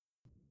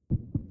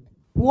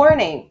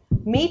Warning: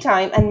 Me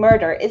Time and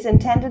Murder is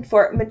intended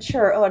for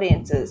mature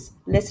audiences.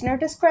 Listener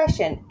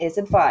discretion is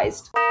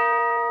advised.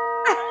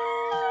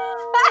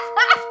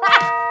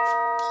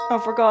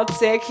 Oh, for God's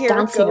sake, here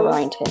Dancing it goes.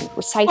 around him,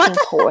 reciting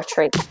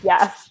poetry.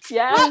 Yes.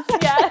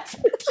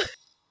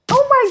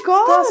 Oh my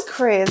God! That's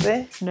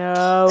crazy.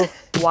 No.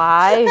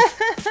 Why?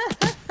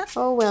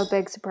 Oh, well,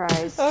 big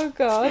surprise. Oh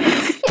God.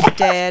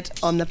 Dead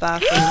on the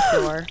bathroom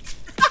floor.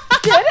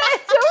 Did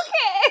it?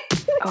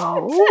 Okay.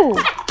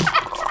 Oh.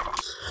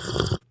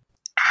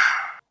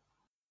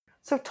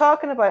 So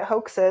talking about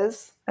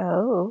hoaxes,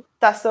 Oh.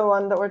 that's the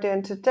one that we're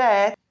doing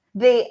today.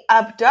 The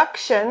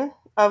abduction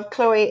of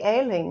Chloe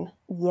Aileen.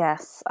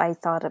 Yes, I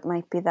thought it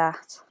might be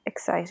that.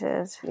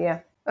 Excited. Yeah.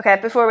 Okay,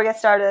 before we get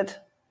started,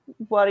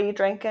 what are you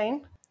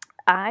drinking?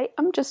 I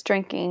am just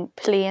drinking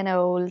plain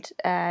old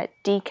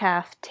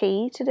decaf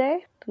tea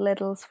today.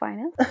 Lidl's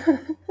finest.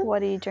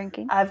 What are you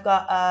drinking? I've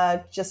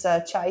got just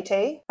a chai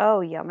tea.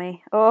 Oh,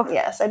 yummy. Oh,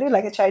 Yes, I do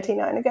like a chai tea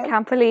now and again.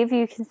 can't believe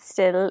you can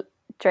still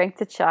drink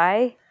the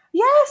chai.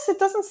 Yes, it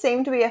doesn't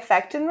seem to be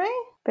affecting me.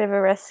 Bit of a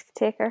risk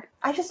taker.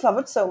 I just love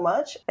it so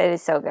much. It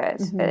is so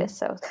good. It is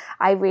so.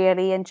 I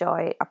really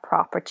enjoy a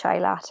proper chai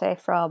latte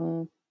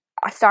from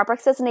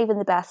Starbucks. Isn't even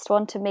the best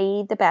one to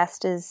me. The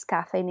best is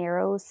Cafe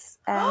Nero's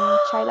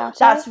chai latte.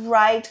 That's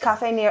right,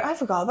 Cafe Nero. I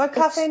forgot about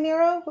Cafe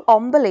Nero.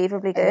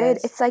 Unbelievably good.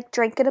 is. It's like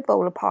drinking a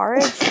bowl of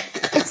porridge.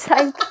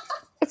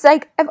 It's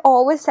like I've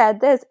always said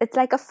this. It's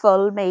like a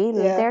full meal.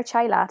 Yeah. Their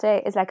chai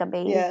latte is like a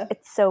meal. Yeah.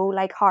 It's so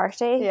like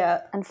hearty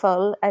Yeah. and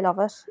full. I love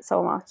it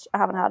so much. I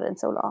haven't had it in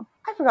so long.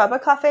 I forgot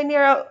about Cafe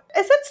Nero.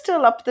 Is it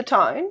still up the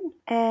town?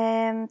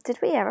 Did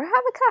we ever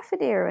have a Cafe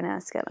Nero in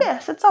Enniskillen?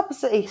 Yes, it's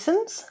opposite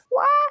Eason's.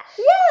 What?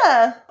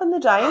 Yeah, on the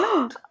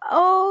diamond.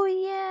 Oh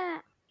yeah.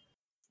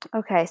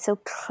 Okay, so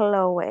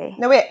Chloe.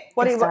 No wait,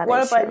 what If that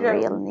about is your your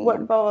real name.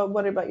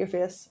 what about your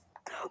face?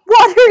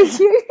 What are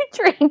you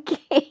drinking?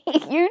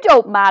 You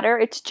don't matter.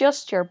 It's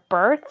just your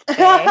birthday.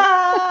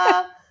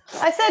 I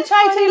said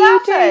chai What tea are you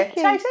latte.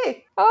 drinking? Chai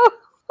tea. Oh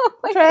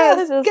my Trez, God,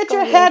 this is get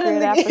your gonna be a head in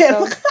great the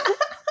game. episode.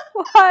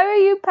 Why are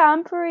you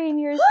pampering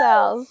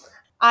yourself?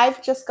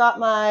 I've just got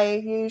my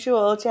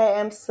usual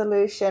JM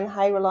Solution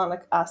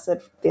hyaluronic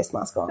acid face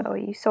mask on. Oh,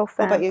 you so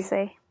What about you?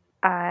 fancy.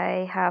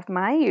 I have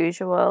my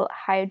usual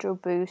Hydro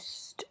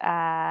Boost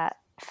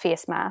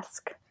face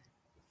mask.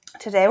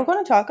 Today we're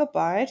going to talk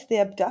about the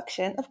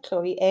abduction of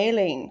Chloe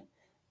Aileen.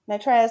 Now,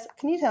 Trez,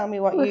 can you tell me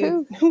what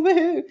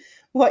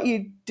what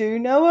you do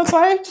know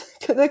about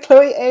the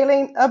Chloe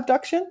Aileen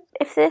abduction?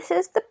 If this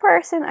is the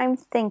person I'm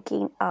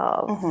thinking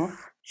of,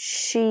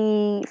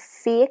 she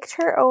faked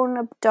her own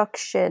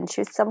abduction.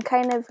 She was some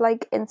kind of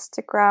like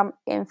Instagram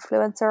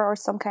influencer or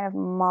some kind of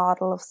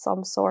model of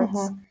some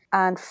sorts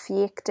and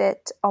faked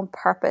it on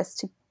purpose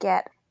to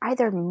get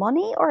either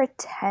money or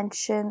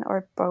attention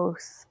or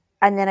both.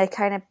 And then it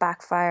kind of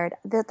backfired.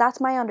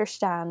 That's my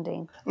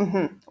understanding.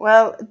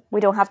 Well, We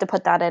don't have to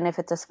put that in if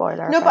it's a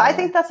spoiler. no, but I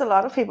think that's a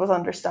lot of people's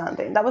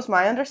understanding. That was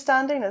my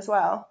understanding as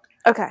well.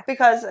 Okay.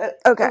 Because it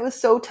was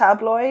so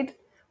tabloid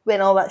when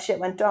all that shit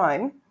went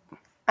down.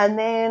 And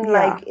then,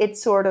 like, it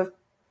sort of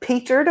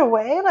petered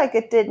away. Like,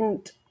 it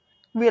didn't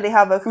really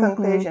have a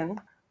conclusion.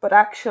 But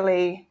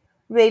actually,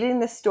 reading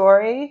the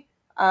story,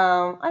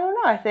 I don't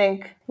know. I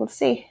think we'll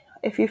see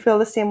if you feel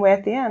the same way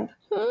at the end.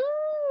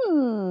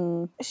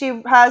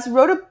 She has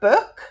wrote a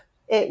book.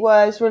 It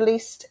was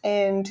released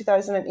in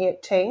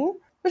 2018.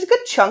 There's a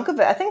good chunk of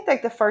it. I think,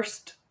 like, the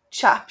first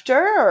chapter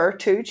or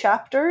 2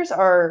 chapters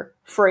are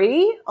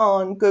free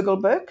on Google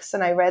Books,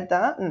 and I read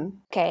that. And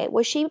Okay,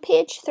 was she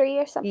page 3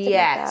 or something like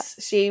that?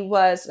 yes, she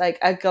was like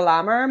a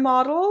glamour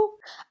model.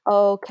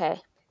 Okay.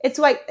 It's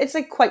like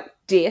quite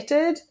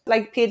dated,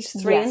 like page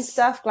 3 and Yes.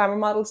 stuff. Glamour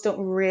models don't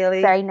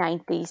really Very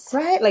 90s.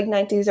 right, like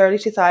 90s, early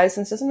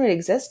 2000s doesn't really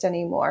exist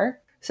anymore.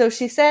 So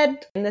she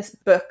said in this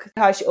book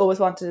how she always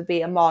wanted to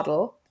be a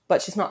model,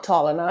 but she's not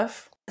tall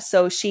enough.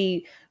 So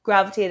she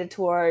gravitated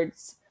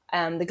towards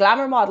the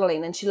glamour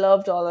modeling, and she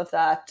loved all of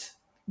that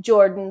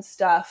Jordan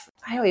stuff.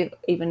 I don't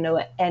even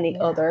know any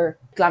other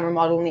glamour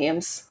model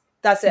names.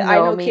 That's it. No, I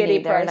know me Katie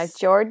neither. Price. Like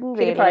Jordan,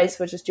 Katie really. Price,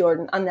 which is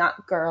Jordan, and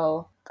that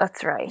girl.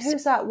 That's right.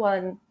 Who's that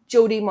one?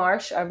 Jodie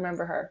Marsh. I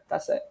remember her.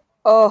 That's it.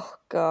 Oh,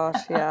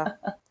 gosh, yeah.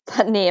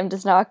 That name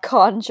does not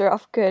conjure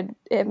up good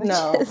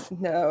images.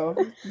 No.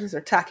 Those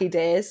are tacky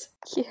days.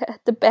 Yeah,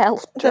 the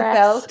belt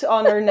dress. The belt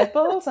on her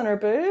nipples, on her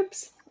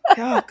boobs.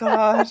 Oh,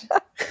 God.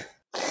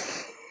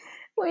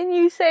 When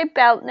you say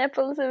belt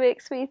nipples, it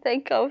makes me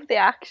think of the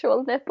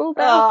actual nipple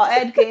belt. Oh,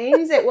 Ed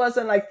Gaines, it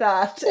wasn't like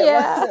that. It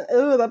wasn't.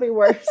 Oh, that'd be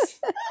worse.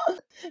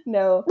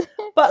 No.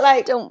 But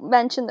like... Don't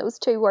mention those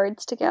 2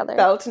 words together.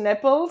 Belt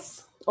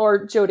nipples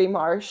or Jodie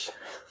Marsh.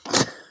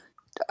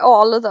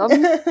 All of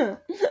them.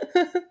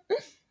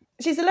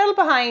 She's a little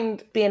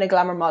behind being a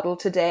glamour model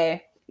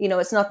today. You know,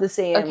 it's not the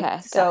same. Okay,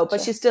 so, but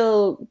gotcha. she's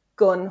still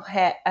going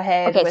ahead.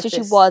 Okay, with so she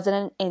this.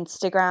 wasn't an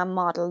Instagram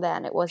model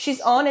then. It was.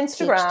 She's on page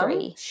Instagram.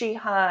 3. She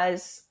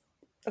has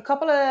a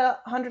couple of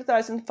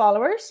 100,000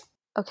 followers.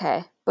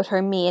 Okay, but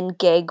her main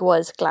gig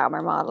was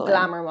glamour modeling.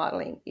 Glamour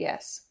modeling,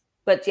 yes.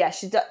 But yeah,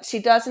 she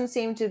doesn't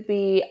seem to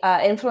be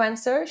an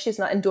influencer. She's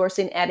not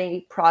endorsing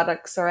any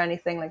products or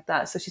anything like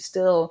that. So she's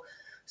still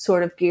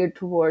sort of geared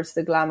towards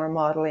the glamour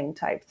modeling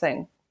type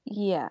thing.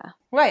 Yeah.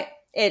 Right.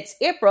 It's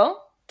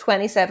April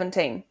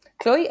 2017.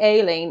 Chloe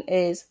Aileen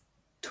is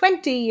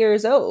 20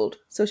 years old.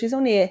 So she's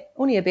only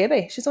a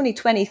baby. She's only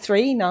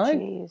 23 now.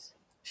 Jeez.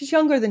 She's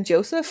younger than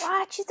Joseph.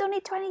 What? She's only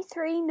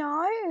 23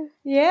 now?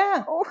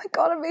 Yeah. Oh my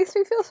god, it makes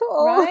me feel so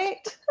old.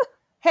 Right?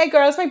 Hey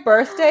girl, it's my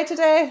birthday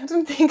today. I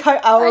don't think how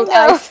old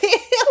I feel.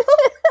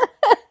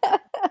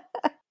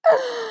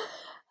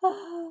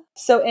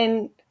 So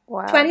in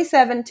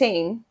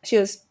 2017, she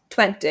was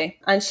 20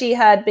 and she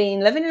had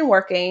been living and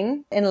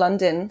working in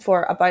London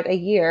for about a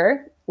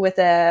year with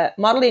a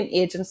modelling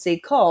agency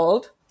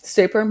called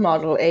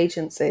Supermodel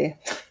Agency.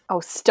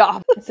 Oh,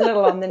 stop. It's a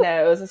little on the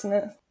nose, isn't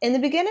it? In the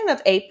beginning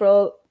of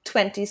April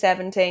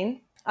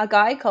 2017, a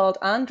guy called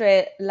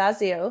Andre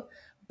Lazio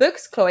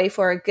books Chloe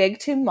for a gig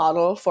to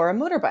model for a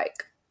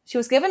motorbike. She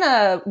was given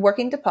a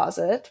working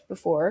deposit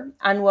before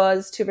and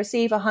was to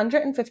receive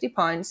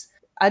 £150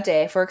 a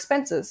day for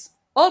expenses.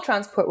 All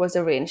transport was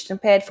arranged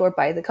and paid for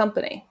by the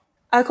company.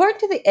 According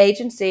to the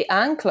agency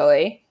and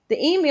Chloe,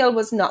 the email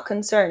was not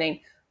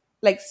concerning.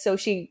 So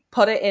she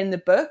put it in the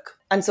book,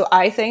 and so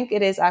I think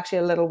it is actually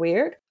a little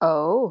weird.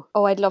 Oh,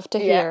 I'd love to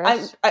hear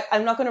it.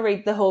 I'm not going to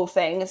read the whole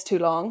thing; it's too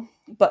long.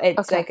 But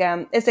it's like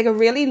a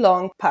really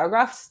long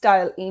paragraph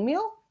style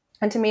email,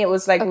 and to me it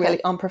was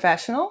really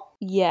unprofessional.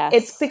 Yes,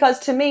 it's because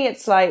to me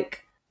it's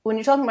like when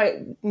you're talking about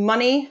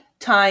money,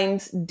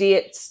 times,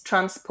 dates,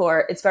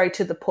 transport, it's very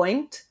to the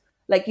point.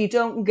 Like you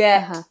don't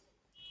get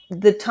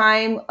the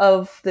time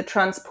of the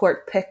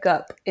transport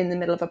pickup in the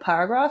middle of a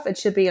paragraph. It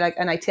should be like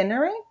an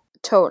itinerary.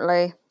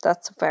 Totally.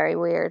 That's very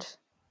weird.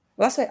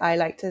 Well, that's why I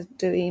like to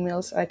do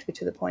emails. I like to be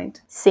to the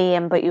point.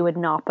 Same, but you would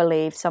not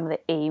believe some of the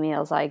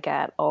emails I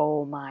get.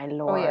 Oh my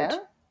lord.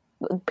 Oh,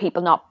 yeah?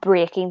 People not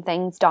breaking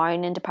things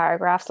down into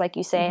paragraphs, like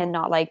you say, and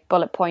not like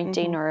bullet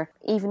pointing or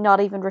even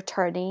not even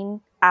returning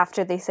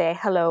after they say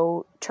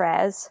hello,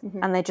 Trez,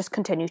 and they just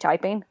continue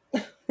typing.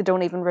 They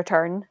don't even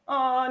return.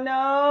 Oh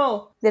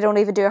no! They don't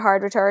even do a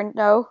hard return.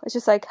 No, it's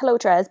just like hello,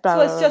 Trez. Blah,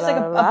 so it's just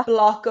blah, like a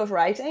block of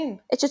writing.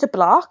 It's just a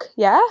block.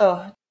 Yeah.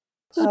 Oh,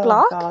 it's just a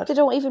block. God. They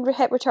don't even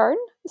hit return.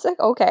 It's like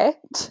okay.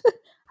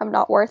 I'm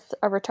not worth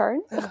a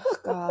return. Oh,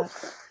 God.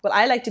 Well,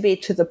 I like to be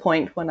to the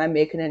point when I'm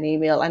making an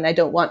email, and I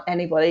don't want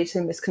anybody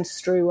to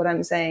misconstrue what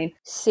I'm saying.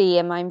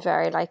 Same, I'm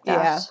very like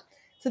that. Yeah.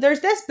 So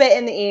there's this bit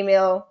in the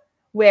email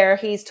where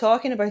he's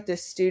talking about the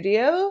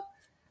studio,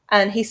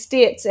 and he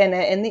states in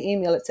the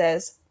email, it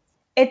says,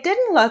 "It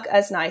didn't look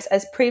as nice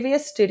as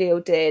previous studio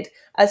did,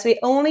 as we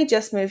only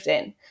just moved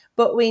in,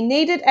 but we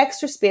needed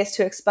extra space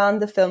to expand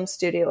the film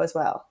studio as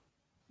well."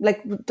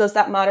 Like, does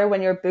that matter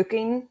when you're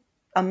booking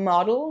a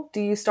model? Do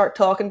you start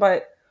talking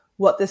about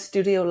what the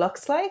studio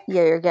looks like?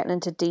 Yeah, you're getting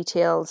into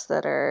details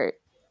that are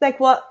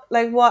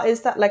what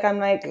is that? Like, I'm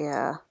like,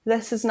 yeah,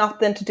 this is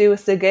nothing to do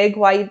with the gig.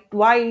 Why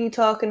are you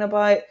talking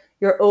about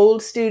your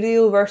old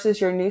studio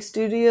versus your new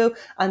studio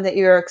and that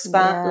you're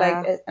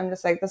I'm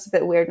just like, that's a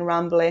bit weird and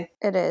rambly.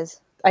 It is.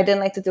 I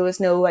didn't like that there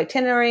was no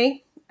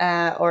itinerary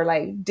or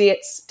like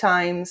dates,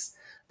 times.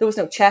 There was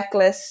no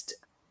checklist.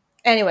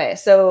 Anyway,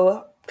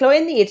 so Chloe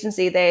and the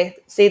agency, they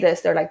see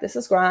this. They're like, this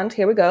is grand.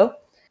 Here we go.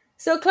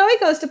 So Chloe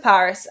goes to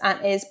Paris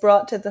and is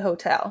brought to the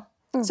hotel.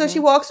 Mm-hmm. So she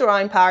walks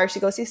around Paris. She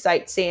goes see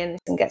sightseeing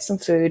and gets some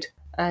food.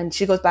 And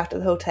she goes back to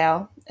the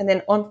hotel. And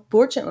then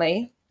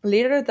unfortunately,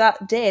 later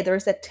that day, there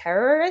was a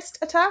terrorist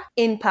attack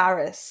in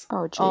Paris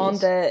on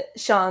the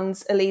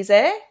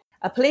Champs-Elysees.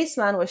 A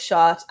policeman was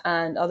shot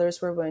and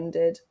others were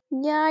wounded.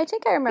 Yeah, I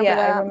think I remember that.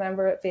 Yeah, I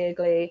remember it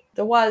vaguely.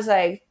 There was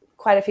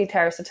quite a few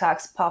terrorist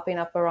attacks popping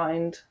up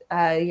around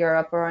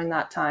Europe around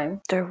that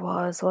time. There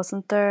was,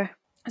 wasn't there?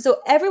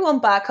 So everyone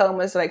back home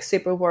was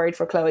super worried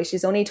for Chloe.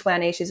 She's only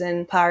 20. She's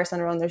in Paris on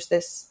her own. There's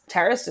this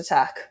terrorist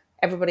attack.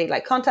 Everybody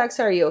contacts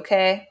her. Are you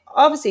okay?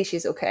 Obviously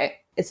she's okay.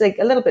 It's a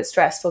little bit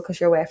stressful because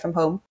you're away from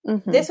home.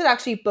 Mm-hmm. This would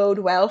actually bode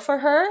well for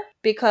her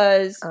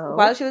because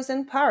while she was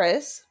in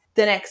Paris,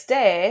 the next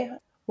day,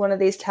 one of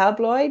these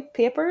tabloid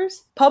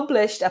papers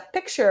published a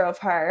picture of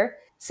her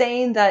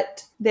saying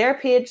that their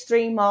page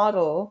 3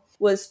 model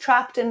was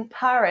trapped in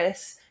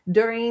Paris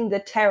during the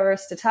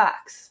terrorist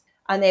attacks.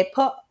 And they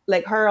put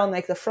her on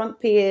the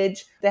front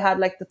page. They had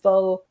the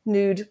full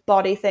nude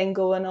body thing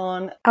going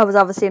on. I was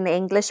obviously in the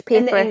English paper.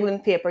 In the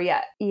England paper,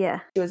 yeah. Yeah.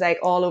 She was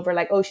all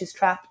over she's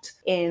trapped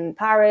in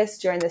Paris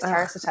during this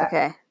terrorist attack.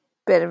 Okay.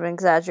 Bit of an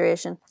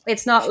exaggeration.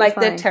 It's not she's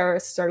fine. The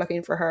terrorists are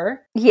looking for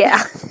her.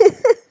 Yeah.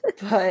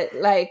 But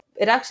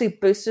it actually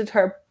boosted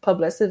her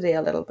publicity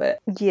a little bit.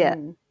 Yeah.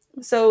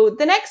 So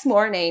the next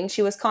morning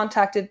she was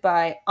contacted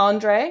by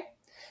Andre.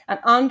 And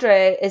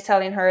Andre is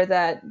telling her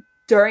that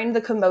during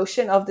the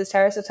commotion of this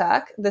terrorist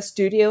attack, the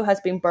studio has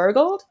been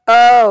burgled.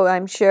 Oh,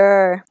 I'm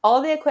sure.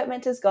 All the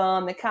equipment is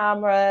gone, the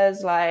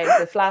cameras,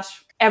 the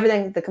flash,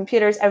 everything, the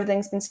computers,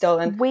 everything's been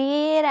stolen.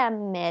 Wait a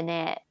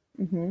minute.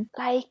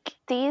 Mm-hmm.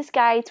 These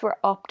guys were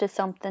up to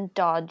something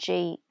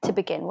dodgy to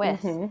begin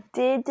with. Mm-hmm.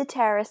 Did the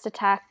terrorist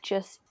attack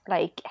just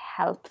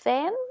help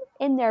them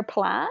in their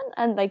plan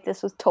and like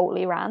this was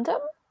totally random?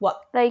 What?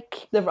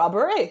 Like The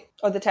robbery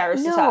or the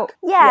terrorist no, attack?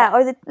 yeah,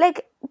 or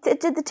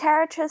did the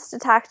terrorist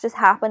attack just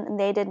happen and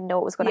they didn't know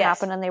it was going to Yes.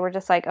 happen and they were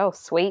just like, oh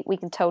sweet, we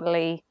can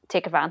totally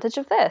take advantage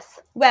of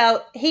this?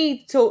 Well,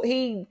 he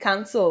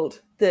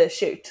cancelled the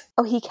shoot.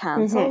 Oh, he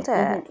cancelled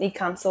it. He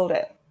cancelled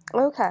it.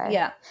 Okay.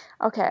 Yeah.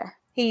 Okay.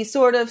 He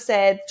sort of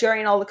said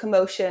during all the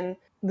commotion,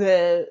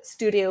 the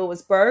studio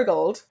was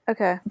burgled.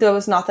 Okay. There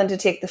was nothing to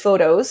take the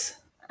photos.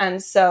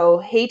 And so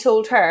he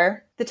told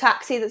her, the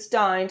taxi that's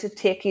down to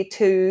take you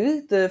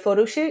to the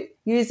photo shoot,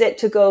 use it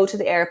to go to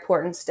the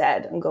airport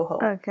instead and go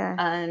home. Okay.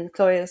 And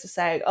Chloe was just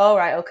like, all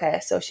right, okay.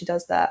 So she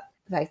does that.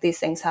 Like, these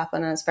things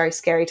happen and it's a very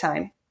scary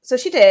time. So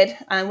she did.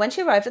 And when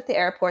she arrived at the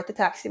airport, the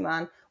taxi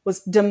man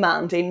was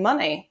demanding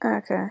money.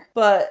 Okay.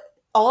 But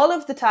all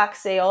of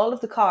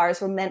the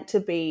cars were meant to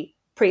be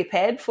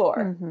prepaid for.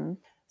 Mm-hmm.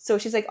 So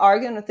she's like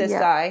arguing with this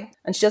guy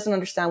and she doesn't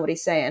understand what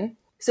he's saying.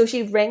 So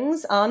she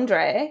rings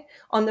Andre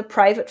on the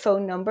private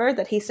phone number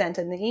that he sent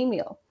in the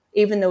email,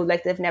 even though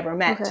like they've never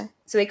met. Okay.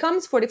 So he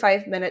comes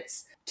 45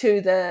 minutes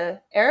to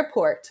the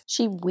airport.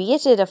 She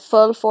waited a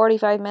full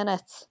 45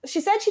 minutes.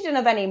 She said she didn't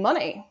have any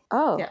money.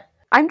 Oh. Yeah.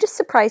 I'm just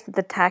surprised that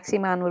the taxi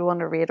man would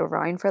want to wait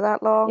around for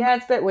that long. Yeah,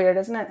 it's a bit weird,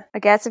 isn't it? I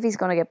guess if he's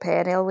going to get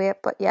paid, he'll wait.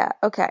 But yeah,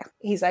 okay.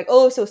 He's like,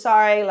 oh, so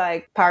sorry,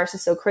 like, Paris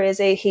is so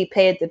crazy. He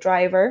paid the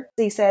driver.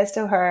 He says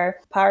to her,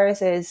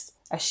 Paris is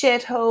a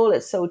shithole.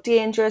 It's so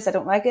dangerous. I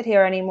don't like it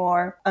here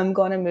anymore. I'm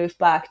going to move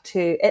back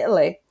to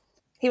Italy.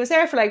 He was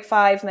there for like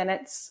 5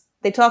 minutes.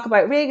 They talk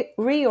about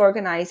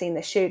reorganizing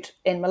the shoot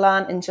in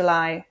Milan in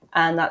July.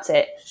 And that's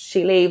it.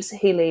 She leaves.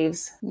 He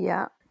leaves.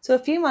 Yeah. So a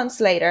few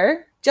months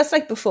later, just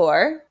like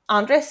before,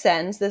 Andre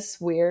sends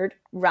this weird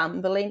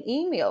rambling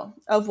email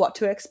of what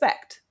to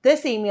expect.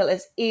 This email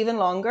is even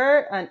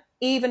longer and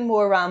even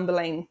more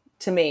rambling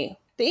to me.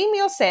 The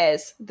email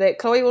says that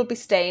Chloe will be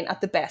staying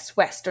at the Best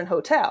Western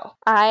Hotel.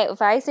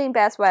 If I seen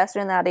Best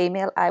Western in that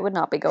email, I would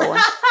not be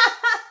going.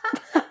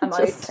 I'm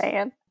Just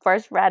saying.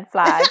 First red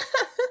flag.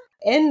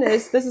 In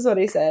this is what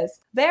he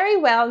says. Very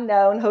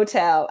well-known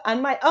hotel,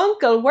 and my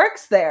uncle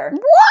works there.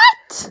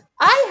 What?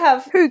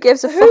 Who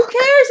gives a fuck? Who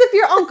cares if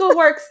your uncle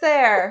works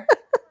there?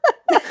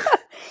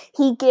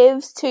 He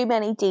gives too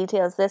many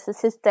details. This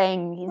is his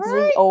thing.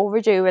 He's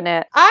overdoing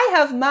it. I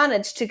have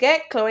managed to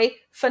get Chloe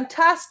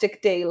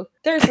fantastic deal.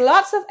 There's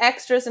lots of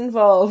extras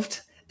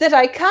involved that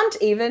I can't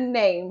even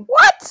name.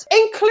 What?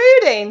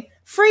 Including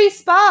free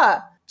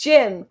spa,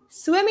 gym,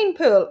 swimming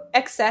pool,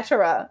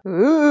 etc.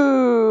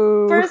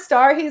 Ooh. For a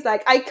star, he's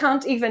like, I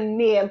can't even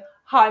name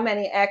how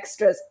many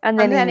extras. And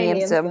then he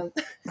names them.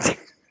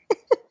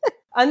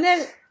 And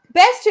then,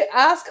 best to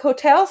ask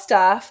hotel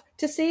staff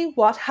to see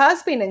what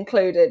has been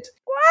included.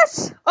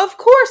 What? Of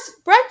course,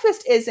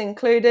 breakfast is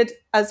included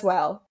as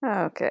well.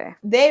 Okay.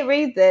 They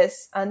read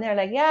this and they're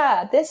like,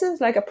 yeah, this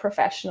is like a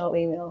professional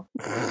email.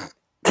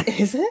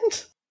 Is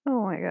it?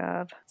 Oh my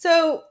God.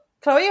 So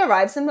Chloe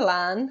arrives in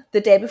Milan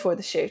the day before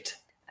the shoot.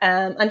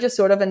 And just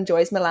sort of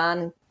enjoys Milan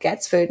and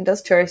gets food and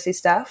does touristy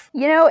stuff.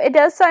 You know, it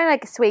does sound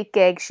like a sweet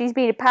gig. She's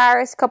been to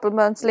Paris a couple of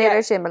months later.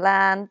 She's in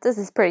Milan. This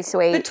is pretty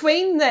sweet.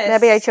 Between this...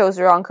 Maybe I chose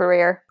the wrong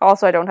career.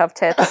 Also, I don't have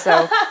tits,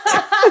 so...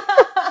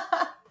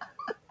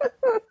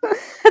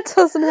 It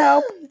doesn't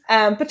help.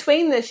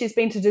 Between this, she's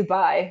been to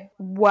Dubai.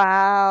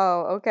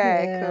 Wow.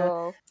 Okay,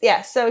 cool.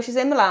 Yeah, so she's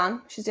in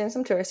Milan. She's doing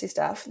some touristy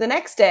stuff. The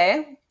next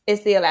day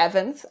is the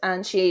 11th,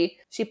 and she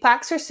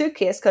packs her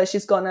suitcase because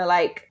she's gonna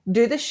like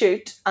do the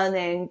shoot and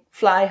then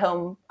fly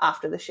home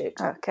after the shoot.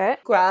 Okay.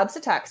 Grabs a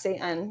taxi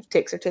and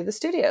takes her to the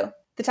studio.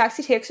 The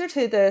taxi takes her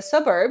to the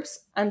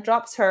suburbs and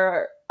drops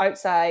her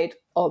outside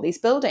all these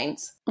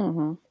buildings.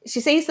 Mm-hmm. She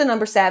sees the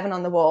number 7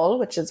 on the wall,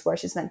 which is where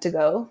she's meant to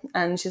go,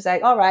 and she's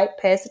like, all right,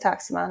 pays the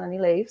taxi man, and he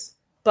leaves.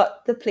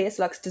 But the place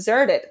looks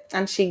deserted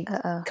and she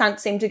can't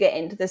seem to get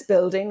into this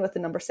building with the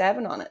number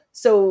 7 on it.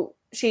 So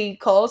she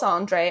calls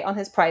Andre on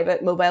his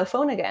private mobile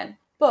phone again.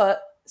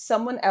 But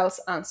someone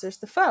else answers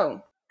the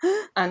phone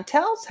and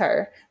tells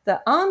her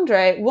that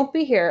Andre won't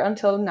be here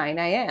until 9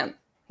 a.m.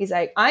 He's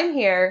like, I'm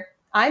here.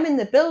 I'm in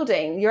the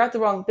building. You're at the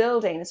wrong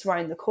building. It's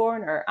around the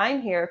corner.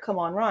 I'm here. Come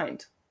on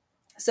round.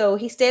 So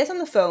he stays on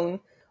the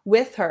phone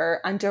with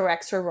her and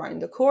directs her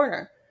round the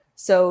corner.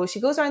 So she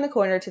goes around the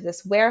corner to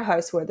this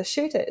warehouse where the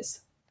shoot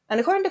is. And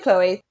according to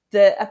Chloe,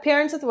 the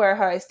appearance of the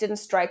warehouse didn't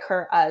strike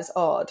her as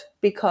odd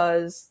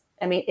because,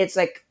 I mean, it's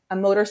like a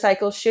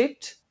motorcycle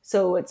shoot.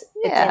 So it's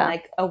in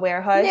like a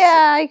warehouse.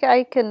 Yeah,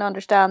 I can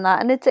understand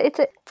that. And it's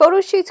a photo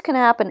shoots can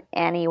happen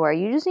anywhere.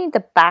 You just need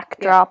the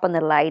backdrop and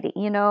the lighting,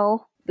 you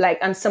know? Like,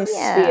 and some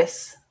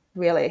space,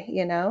 really,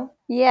 you know?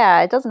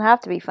 Yeah, it doesn't have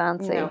to be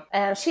fancy.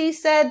 No. She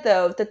said,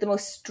 though, that the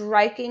most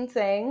striking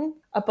thing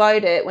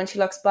about it when she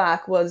looks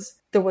back was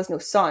there was no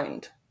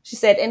sound. She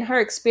said in her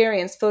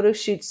experience, photo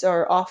shoots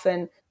are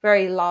often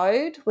very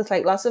loud with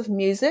like lots of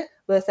music,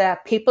 with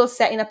people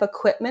setting up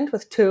equipment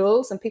with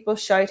tools and people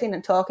shouting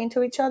and talking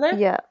to each other.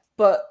 Yeah.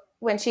 But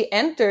when she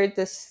entered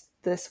this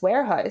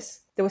warehouse,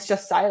 there was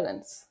just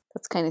silence.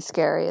 That's kind of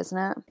scary, isn't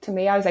it? To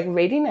me, I was like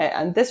reading it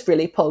and this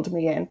really pulled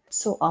me in.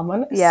 So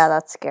ominous. Yeah,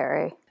 that's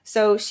scary.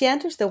 So she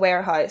enters the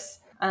warehouse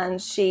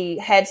and she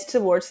heads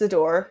towards the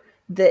door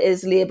that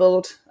is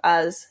labelled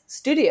as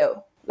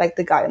studio, like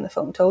the guy on the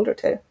phone told her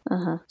to.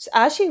 So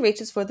as she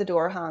reaches for the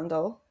door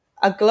handle,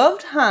 a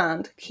gloved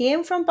hand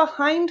came from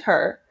behind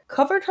her,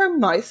 covered her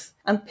mouth,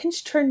 and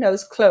pinched her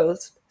nose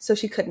closed so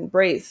she couldn't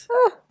breathe.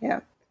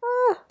 Yeah.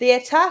 The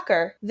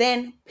attacker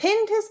then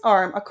pinned his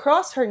arm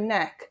across her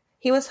neck.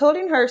 He was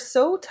holding her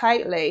so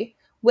tightly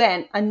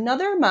when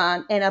another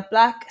man in a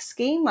black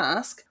ski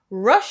mask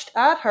rushed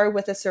at her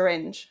with a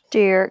syringe.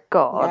 Dear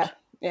God.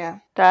 Yeah.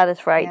 That is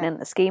frightening.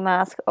 A ski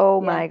mask.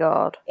 Oh my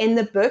God. In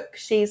the book,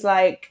 she's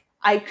like,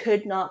 I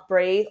could not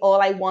breathe.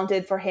 All I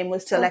wanted for him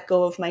was to let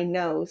go of my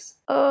nose.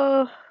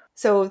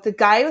 So the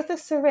guy with the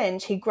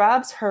syringe, he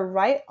grabs her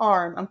right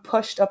arm and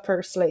pushed up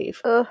her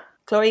sleeve.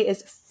 Chloe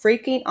is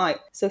freaking out.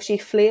 So she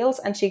flails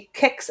and she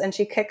kicks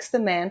the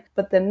men,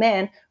 but the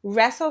men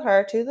wrestle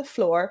her to the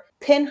floor,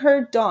 pin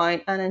her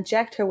down and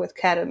inject her with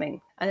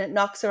ketamine. And it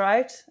knocks her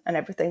out and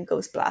everything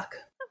goes black.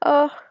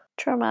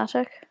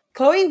 Traumatic.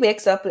 Chloe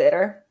wakes up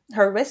later.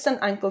 Her wrists and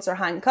ankles are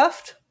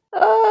handcuffed.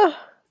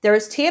 There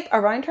is tape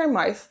around her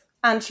mouth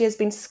and she has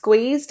been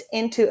squeezed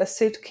into a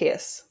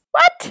suitcase.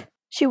 What?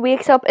 She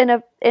wakes up in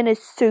a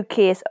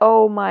suitcase.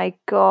 Oh my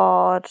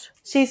God.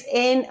 She's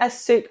in a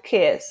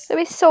suitcase.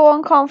 It'd be so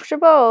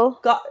uncomfortable.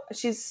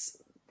 She's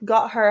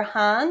got her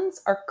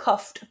hands are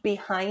cuffed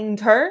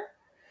behind her.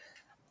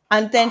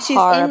 And then she's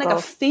in like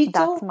a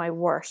fetal. That's my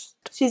worst.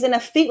 She's in a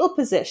fetal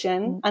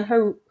position and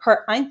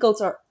her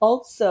ankles are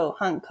also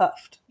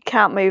handcuffed.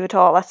 Can't move at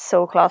all. That's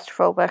so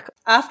claustrophobic.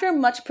 After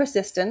much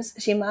persistence,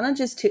 she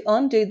manages to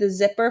undo the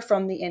zipper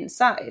from the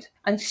inside.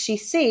 And she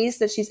sees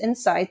that she's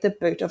inside the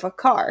boot of a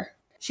car.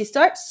 She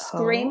starts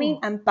screaming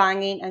and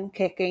banging and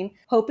kicking,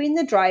 hoping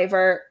the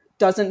driver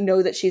doesn't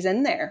know that she's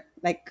in there.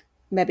 Like,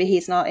 maybe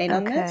he's not in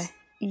on this.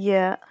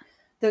 Yeah.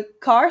 The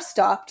car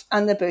stopped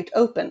and the boot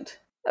opened.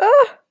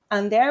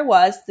 And there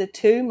was the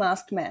two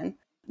masked men.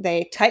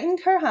 They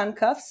tightened her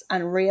handcuffs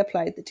and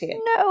reapplied the tape.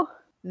 No.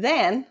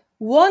 Then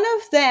one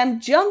of them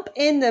jumped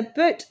in the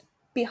boot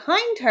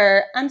behind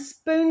her and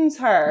spoons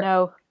her.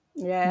 No.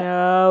 Yeah.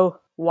 No.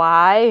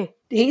 Why?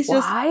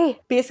 Why?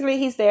 Basically,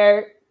 he's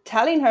there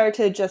telling her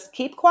to just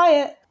keep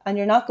quiet and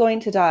you're not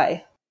going to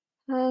die.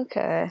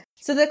 Okay.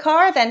 So the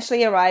car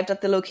eventually arrived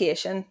at the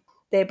location.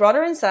 They brought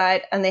her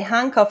inside and they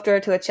handcuffed her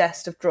to a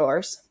chest of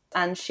drawers.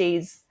 And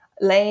she's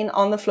laying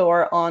on the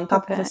floor on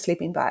top of a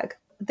sleeping bag.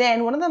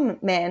 Then one of the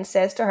men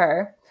says to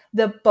her,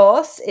 the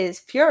boss is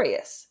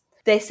furious.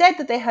 They said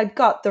that they had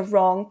got the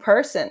wrong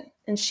person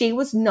and she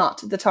was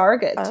not the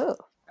target.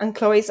 And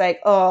Chloe's like,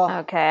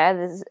 okay,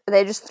 are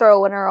they just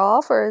throwing her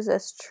off or is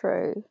this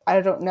true?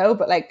 I don't know,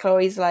 but like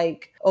Chloe's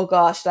like, oh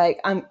gosh, like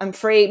I'm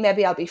free,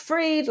 maybe I'll be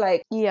freed,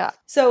 like. Yeah.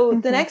 So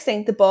the next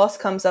thing, the boss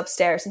comes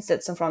upstairs and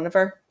sits in front of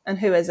her. And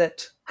who is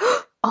it?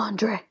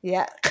 Andre.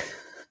 Yeah.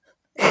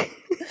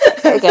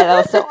 Okay, that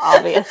was so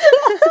obvious.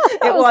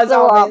 It was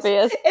so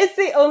obvious. It's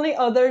the only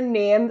other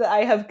name that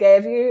I have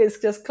gave you is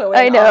just Chloe.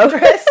 I know.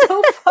 Andre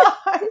so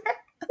far.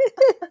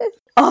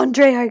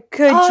 Andre, how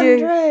could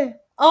you?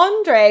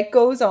 Andre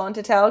goes on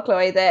to tell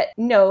Chloe that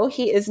no,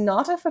 he is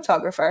not a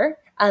photographer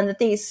and that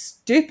these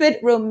stupid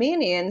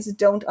Romanians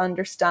don't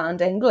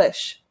understand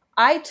English.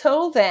 I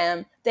told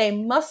them they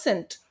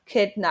mustn't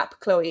kidnap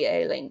Chloe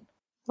Ayling.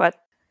 What?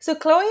 So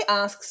Chloe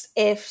asks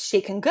if she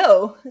can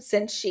go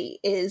since she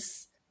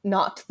is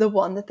not the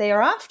one that they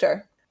are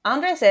after.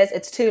 Andre says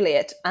it's too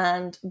late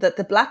and that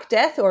the Black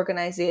Death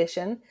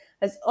organization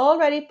has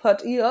already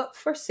put you up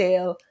for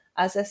sale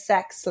as a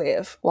sex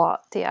slave.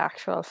 What the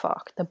actual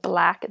fuck? The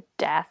Black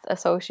Death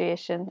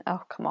Association?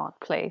 Oh, come on,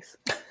 please.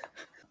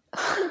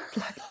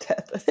 Black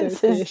Death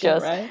Association, this is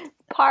just, right?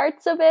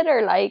 Parts of it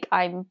are like,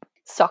 I'm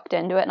sucked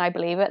into it and I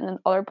believe it, and then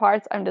other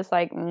parts I'm just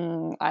like,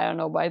 I don't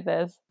know about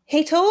this.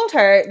 He told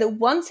her that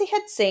once he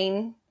had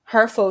seen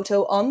her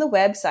photo on the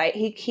website,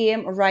 he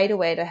came right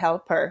away to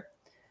help her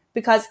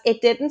because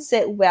it didn't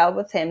sit well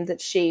with him that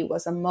she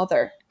was a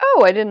mother.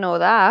 Oh, I didn't know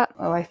that.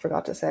 Oh, I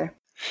forgot to say.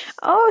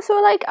 Oh, so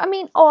like, I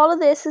mean, all of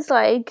this is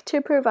like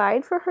to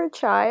provide for her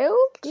child?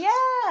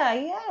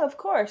 Yeah, of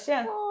course,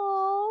 yeah.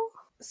 Aww.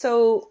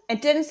 So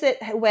it didn't sit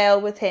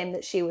well with him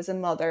that she was a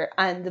mother,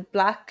 and the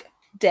Black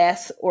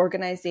Death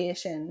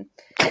organization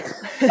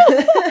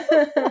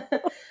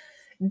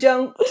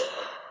don't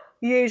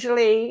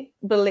usually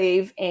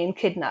believe in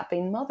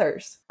kidnapping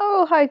mothers.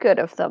 Oh, how good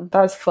of them.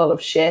 That's full of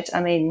shit.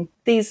 I mean,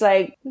 these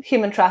like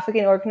human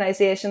trafficking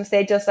organizations,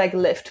 they just like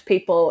lift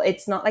people.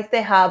 It's not like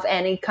they have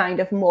any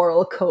kind of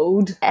moral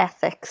code.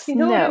 Ethics. You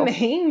know what I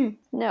mean?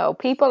 No,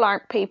 people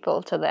aren't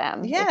people to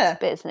them. Yeah. It's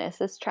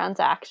business, it's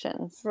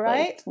transactions.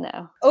 Right? Like,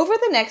 no. Over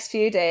the next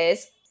few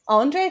days,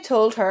 Andre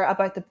told her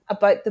about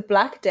the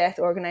Black Death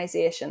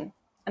organization.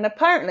 And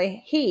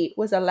apparently he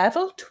was a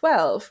level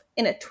 12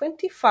 in a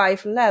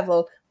 25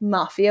 level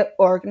mafia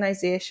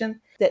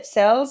organization that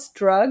sells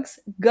drugs,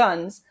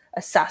 guns,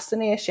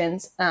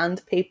 assassinations,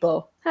 and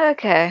people.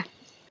 Okay.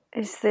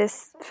 Is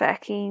this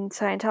fucking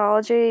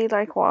Scientology?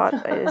 Like, what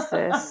is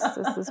this?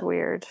 This is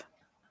weird.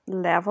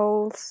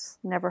 Levels.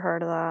 Never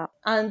heard of that.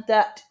 And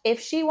that if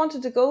she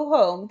wanted to go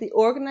home, the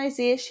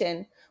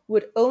organisation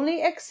would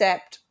only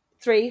accept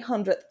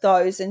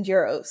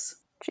 €300,000.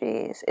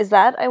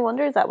 Jeez. I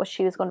wonder, is that what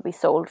she was going to be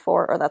sold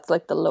for? Or that's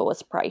like the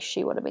lowest price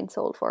she would have been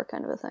sold for,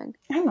 kind of a thing?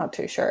 I'm not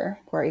too sure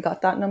where he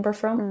got that number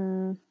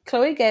from.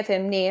 Chloe gave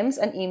him names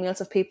and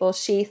emails of people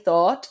she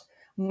thought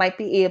might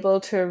be able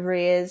to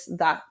raise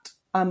that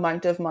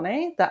amount of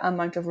money, that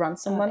amount of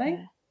ransom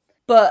money.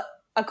 But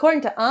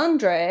according to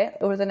Andre,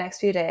 over the next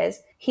few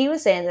days, he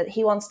was saying that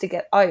he wants to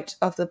get out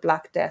of the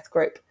Black Death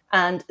group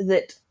and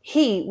that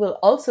he will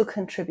also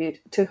contribute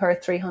to her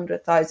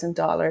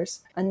 $300,000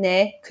 and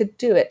they could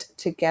do it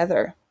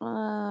together.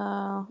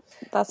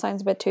 That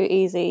sounds a bit too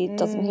easy.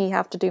 Doesn't he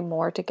have to do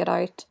more to get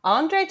out?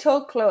 Andre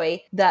told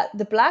Chloe that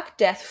the Black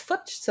Death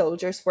foot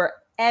soldiers were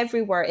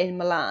everywhere in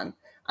Milan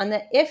and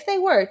that if they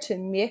were to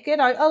make it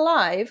out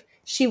alive,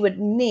 she would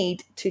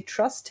need to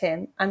trust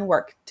him and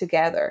work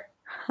together.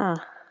 Huh.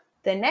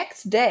 The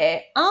next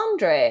day,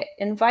 Andre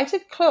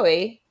invited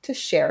Chloe to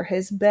share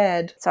his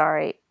bed.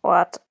 Sorry,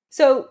 what?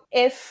 So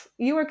if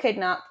you were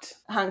kidnapped,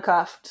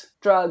 handcuffed,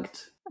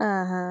 drugged,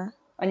 and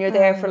you're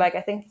there for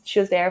I think she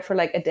was there for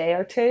a day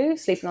or two,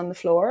 sleeping on the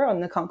floor, on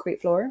the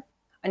concrete floor,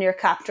 and your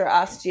captor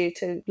asked you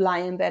to lie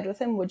in bed with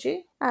him, would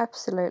you?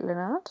 Absolutely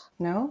not.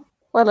 No?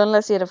 Well,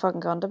 unless you had a fucking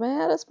gun to my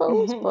head, I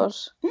suppose,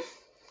 but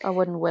I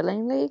wouldn't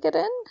willingly get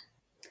in.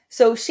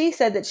 So she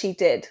said that she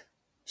did.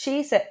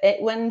 She said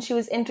it when she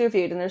was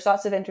interviewed, and there's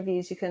lots of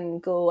interviews you can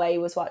go away. I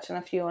was watching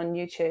a few on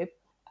YouTube,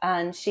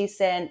 and she's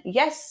saying,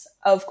 yes,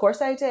 of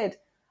course I did.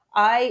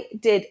 I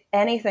did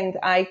anything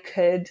that I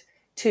could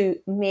to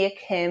make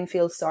him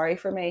feel sorry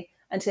for me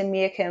and to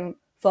make him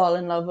fall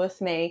in love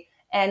with me.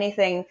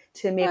 Anything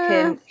to make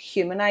him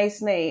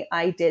humanize me,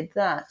 I did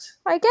that.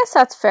 I guess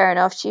that's fair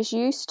enough. She's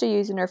used to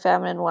using her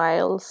feminine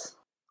wiles.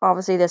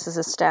 Obviously, this is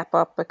a step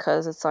up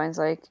because it sounds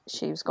like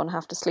she was going to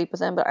have to sleep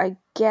with him. But I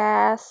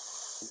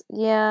guess,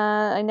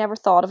 yeah, I never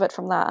thought of it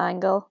from that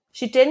angle.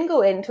 She didn't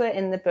go into it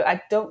in the book.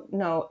 I don't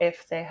know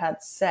if they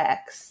had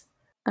sex.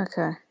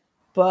 Okay.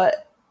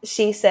 But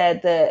she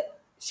said that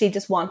she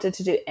just wanted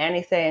to do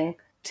anything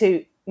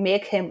to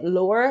make him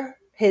lower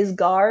his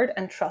guard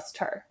and trust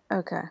her.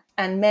 Okay.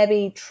 And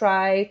maybe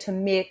try to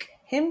make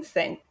him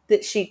think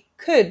that she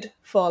could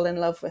fall in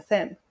love with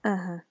him.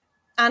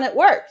 And it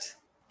worked.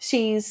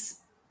 She's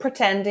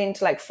pretending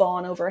to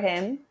fawn over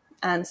him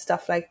and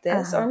stuff like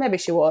this. Or maybe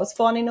she was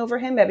fawning over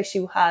him. Maybe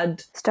she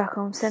had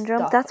Stockholm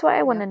Syndrome. That's why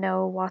I want to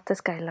know what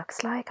this guy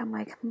looks like. I'm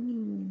like,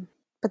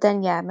 But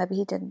then, yeah, maybe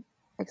he didn't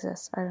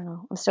exist. I don't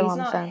know. I'm still on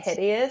the fence. He's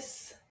not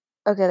hideous.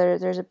 Okay,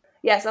 there's a...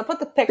 Yes, I'll put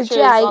the pictures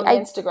on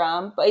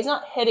Instagram. But he's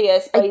not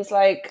hideous, but he's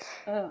like...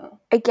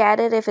 I get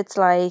it if it's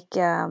like...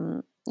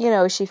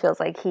 she feels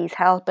like he's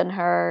helping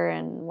her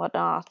and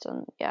whatnot,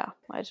 and yeah,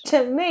 I don't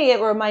know. To me,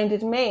 it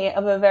reminded me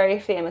of a very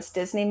famous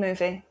Disney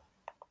movie.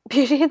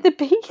 Beauty and the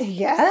Beast?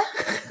 Yeah.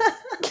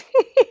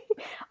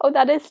 Oh,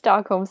 that is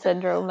Stockholm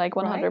Syndrome,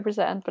 100%,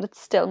 right. But it's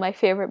still my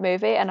favourite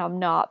movie, and I'm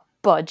not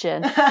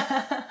budging.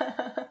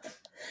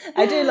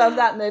 I do love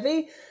that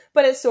movie,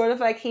 but it's sort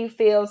of like he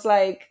feels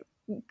like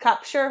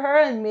capture her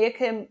and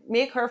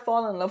make her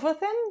fall in love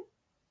with him.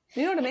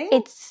 You know what I mean?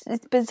 It's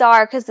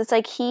bizarre because it's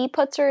like he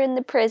puts her in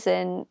the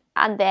prison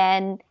and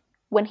then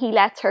when he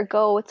lets her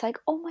go, it's like,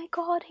 oh my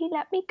God, he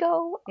let me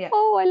go. Yeah.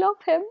 Oh, I love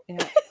him.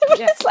 Yeah.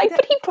 It's like,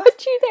 but he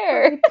put you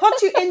there. He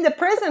put you in the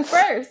prison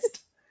first.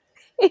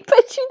 He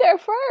put you there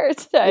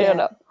first. I don't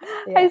know.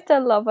 Yeah. I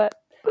still love it.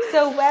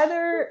 So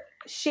whether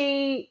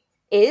she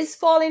is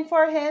falling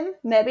for him,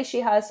 maybe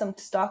she has some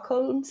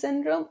Stockholm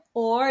Syndrome,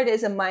 or it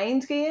is a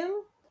mind game,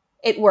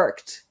 it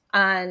worked.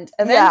 And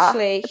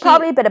eventually...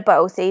 probably a bit of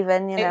both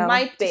even, It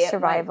might be.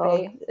 Survival.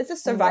 It might be. It's a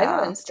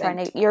survival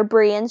instinct. Your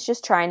brain's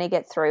just trying to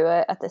get through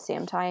it at the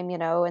same time,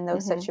 in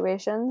those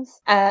situations.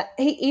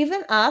 He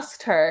even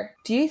asked her,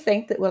 do you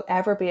think that we'll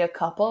ever be a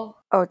couple?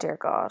 Oh, dear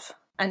God.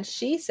 And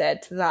she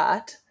said to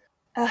that,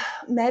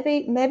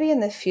 maybe in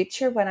the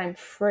future when I'm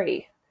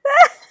free.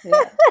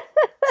 Yeah.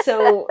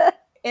 So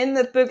in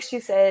the book she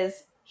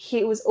says...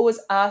 he was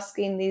always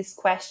asking these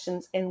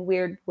questions in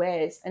weird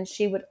ways, and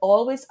she would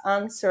always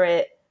answer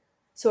it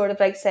sort of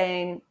like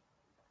saying,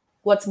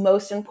 what's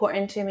most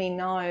important to me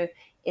now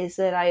is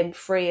that I am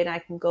free and I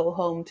can go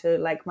home to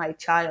my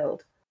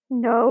child.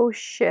 No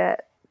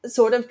shit.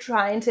 Sort of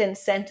trying to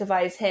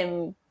incentivize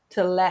him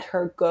to let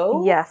her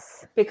go.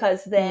 Yes.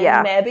 Because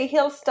then maybe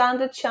he'll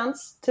stand a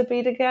chance to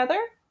be together.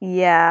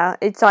 Yeah.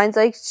 It sounds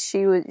like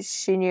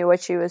she knew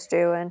what she was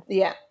doing.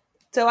 Yeah.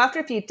 So after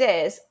a few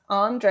days,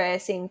 Andre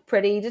seemed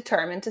pretty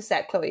determined to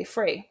set Chloe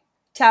free,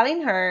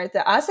 telling her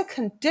that as a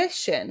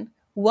condition,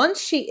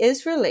 once she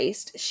is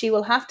released, she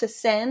will have to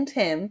send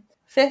him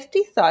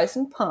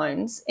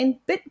 £50,000 in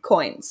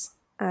bitcoins.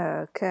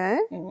 Okay.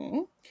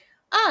 Mm-hmm.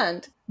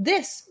 And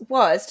this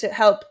was to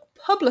help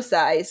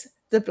publicise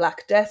the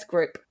Black Death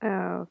group.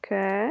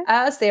 Okay.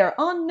 As they are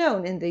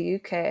unknown in the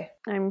UK.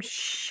 I'm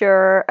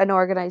sure an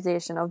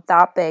organisation of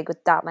that big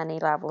with that many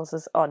levels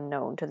is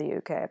unknown to the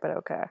UK, but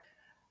okay.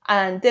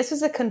 And this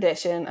was a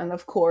condition. And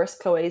of course,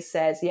 Chloe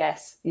says,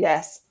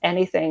 yes,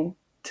 anything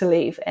to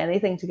leave,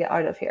 anything to get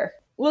out of here.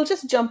 We'll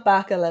just jump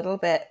back a little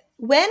bit.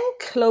 When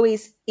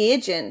Chloe's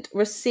agent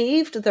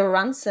received the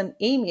ransom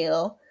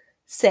email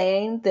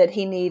saying that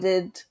she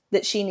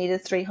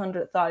needed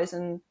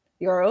 300,000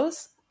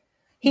 euros,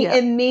 he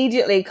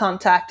immediately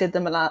contacted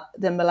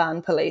the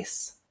Milan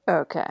police.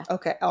 Okay,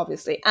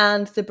 obviously,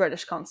 and the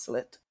British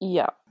consulate.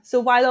 Yeah. So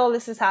while all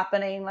this is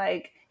happening,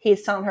 like,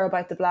 he's telling her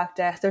about the Black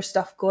Death, there's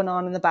stuff going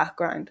on in the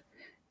background.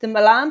 The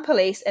Milan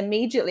police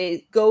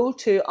immediately go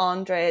to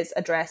Andre's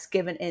address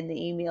given in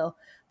the email.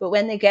 But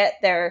when they get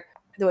there,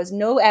 there was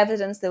no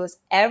evidence that was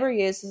ever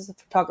used as a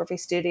photography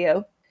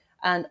studio.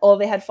 And all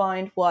they had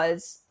found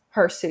was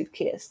her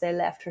suitcase. They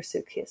left her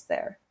suitcase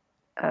there.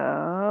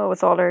 Oh,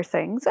 with all her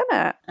things in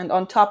it. And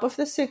on top of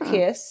the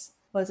suitcase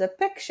was a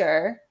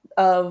picture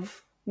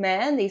of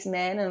these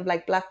men in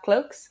like black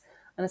cloaks.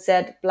 And it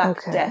said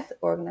Black Death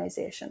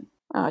Organization.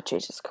 Oh,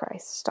 Jesus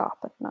Christ. Stop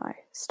it now.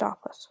 Stop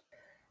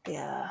it.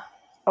 Yeah.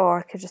 Oh,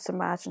 I could just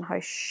imagine how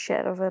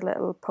shit of a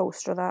little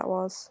poster that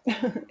was.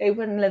 It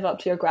wouldn't live up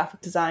to your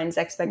graphic design's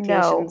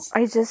expectations.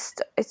 No,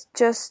 it's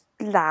just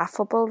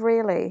laughable,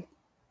 really,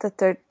 that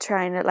they're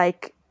trying to,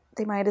 like,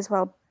 they might as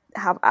well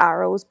have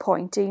arrows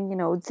pointing,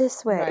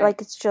 this way. Right.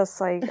 Like, it's just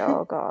like,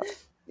 oh, God.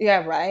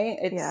 Yeah, right?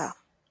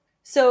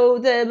 So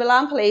the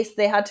Milan police,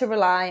 they had to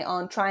rely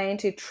on trying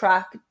to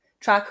track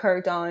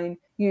her down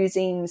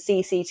using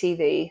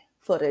CCTV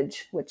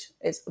footage, which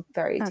is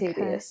very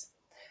tedious.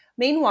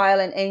 Meanwhile,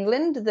 in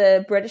England,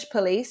 the British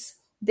police,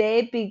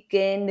 they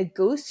begin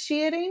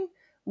negotiating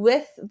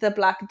with the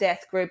Black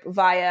Death group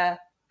via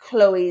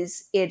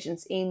Chloe's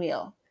agent's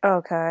email.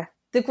 Okay.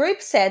 The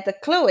group said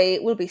that Chloe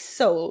will be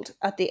sold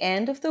at the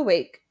end of the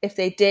week if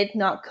they did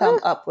not come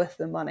up with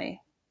the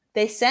money.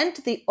 They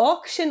sent the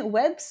auction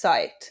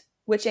website,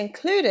 which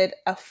included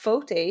a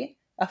photo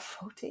of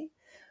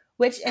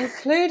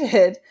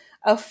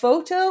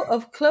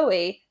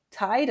Chloe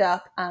tied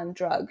up and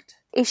drugged.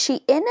 Is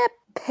she in a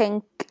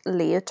pink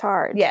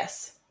leotard?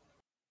 Yes.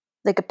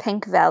 Like a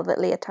pink velvet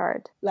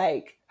leotard?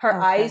 Like, her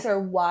eyes are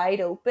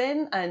wide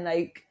open and,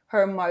 like,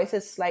 her mouth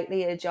is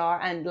slightly ajar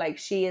and, like,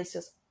 she is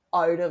just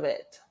out of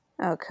it.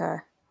 Okay.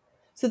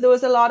 So there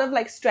was a lot of,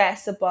 like,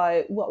 stress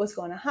about what was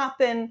going to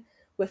happen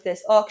with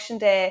this auction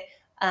day.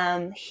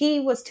 Andre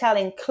was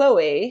telling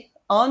Chloe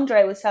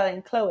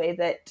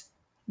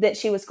that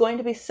she was going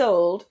to be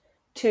sold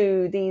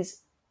to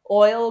these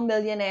oil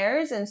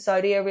millionaires in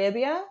Saudi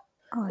Arabia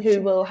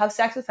who will have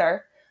sex with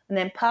her and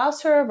then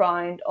pass her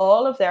around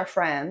all of their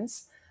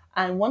friends.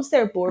 And once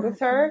they're bored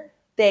with her,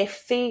 they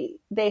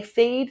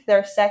feed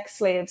their sex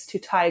slaves to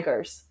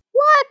tigers.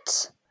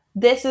 What?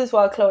 This is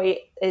what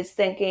Chloe is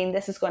thinking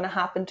this is going to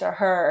happen to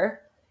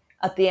her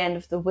at the end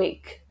of the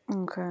week.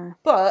 Okay.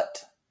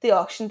 But the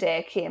auction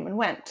day came and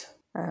went.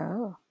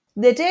 Oh.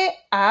 The day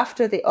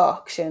after the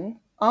auction,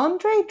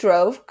 Andre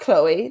drove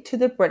Chloe to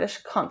the British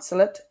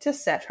consulate to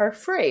set her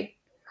free.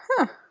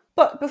 Huh.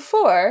 But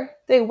before,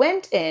 they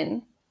went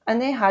in and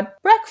they had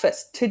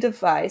breakfast to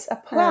devise a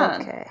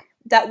plan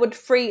that would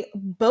free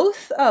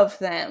both of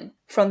them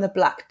from the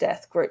Black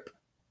Death group.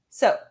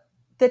 So,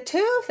 the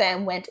two of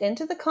them went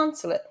into the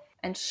consulate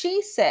and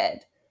she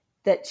said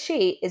that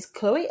she is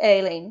Chloe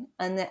Ayling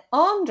and that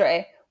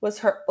Andre was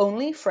her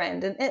only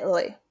friend in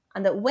Italy.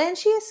 And that when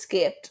she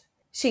escaped,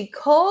 she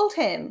called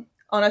him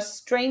on a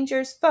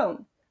stranger's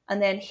phone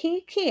and then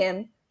he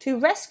came to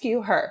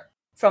rescue her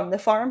from the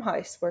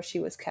farmhouse where she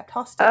was kept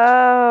hostage.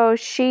 Oh,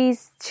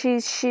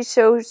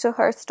 so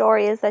her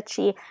story is that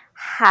she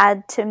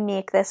had to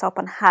make this up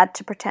and had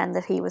to pretend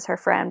that he was her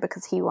friend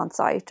because he wants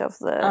out of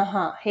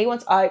the... He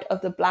wants out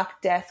of the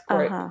Black Death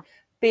group.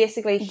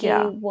 Basically, he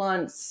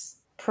wants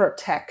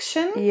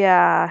protection.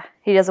 Yeah,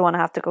 he doesn't want to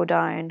have to go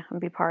down and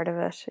be part of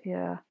it,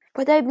 yeah.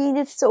 But I mean,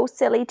 it's so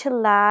silly to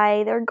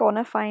lie. They're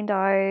gonna find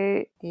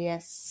out.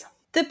 Yes.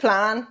 The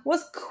plan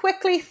was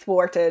quickly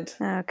thwarted.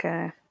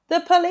 Okay. The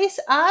police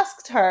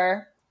asked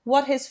her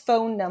what his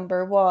phone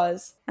number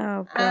was.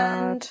 Oh, God.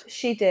 And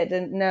she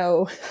didn't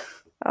know.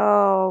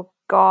 Oh,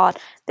 God.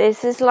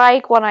 This is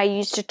like when I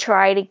used to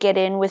try to get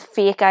in with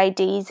fake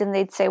IDs and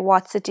they'd say,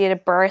 what's the date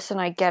of birth?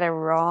 And I'd get it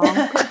wrong.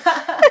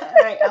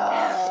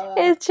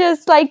 It's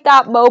just like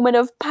that moment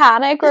of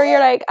panic where you're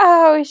like,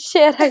 oh,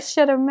 shit, I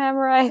should have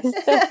memorized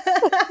this.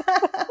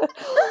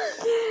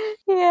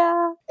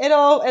 Yeah. It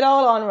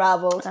all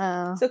unraveled.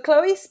 Oh. So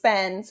Chloe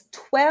spends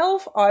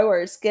 12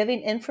 hours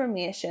giving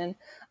information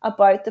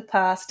about the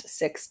past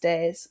 6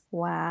 days.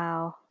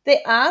 Wow.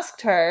 They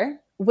asked her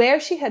where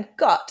she had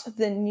got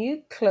the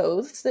new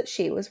clothes that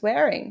she was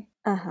wearing.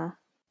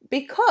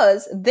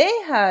 Because they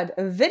had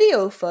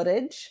video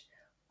footage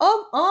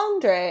of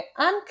Andre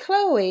and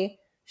Chloe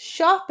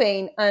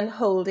shopping and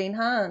holding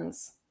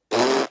hands.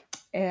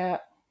 Yeah.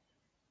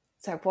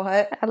 So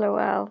what?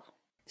 LOL.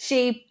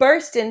 She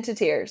burst into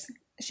tears.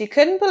 She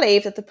couldn't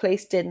believe that the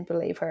police didn't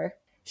believe her.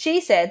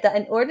 She said that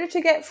in order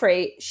to get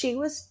free, she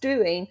was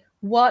doing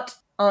what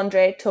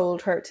Andre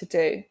told her to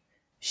do.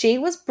 She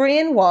was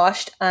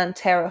brainwashed and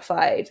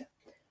terrified.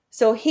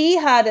 So he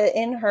had it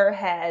in her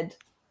head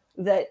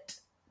that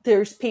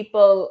there's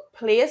people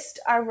placed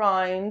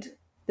around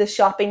the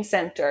shopping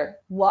centre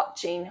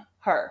watching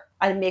her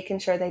and making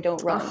sure they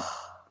don't run.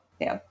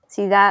 Yeah.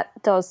 See, that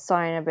does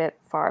sound a bit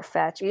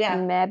far-fetched. Yeah.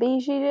 Maybe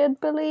she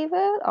did believe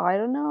it. I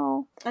don't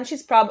know. And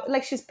she's probably,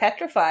 like, she's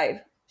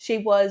petrified. She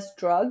was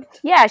drugged.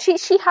 Yeah, she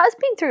has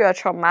been through a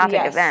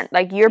traumatic event.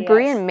 Like, your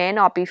brain may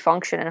not be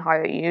functioning how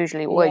it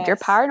usually would. Yes. You're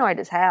paranoid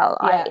as hell.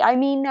 Yeah. I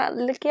mean,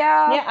 like,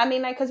 yeah. Yeah, I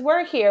mean, like, because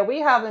we're here. We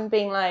haven't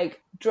been,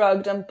 like,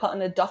 drugged and put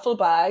in a duffel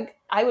bag.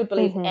 I would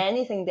believe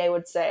anything they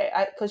would say.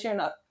 Because you're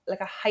not,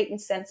 like, a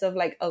heightened sense of,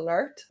 like,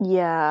 alert.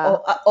 Yeah.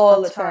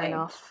 All the time. Fair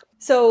enough.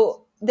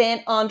 So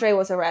then Andre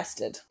was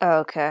arrested.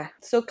 Okay.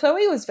 So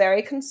Chloe was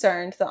very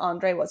concerned that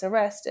Andre was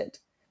arrested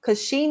because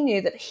she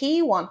knew that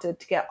he wanted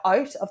to get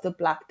out of the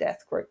Black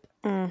Death group.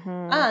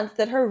 And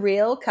that her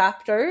real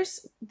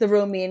captors, the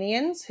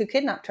Romanians who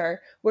kidnapped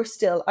her, were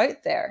still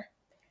out there,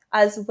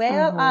 as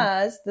well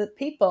as the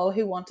people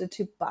who wanted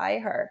to buy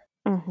her.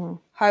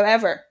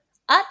 However,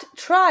 at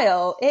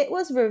trial, it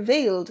was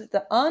revealed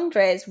that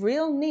Andre's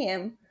real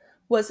name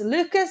was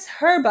Lucas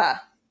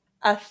Herba,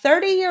 a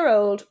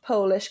 30-year-old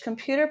Polish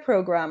computer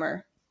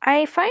programmer.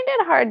 I find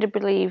it hard to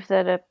believe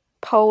that a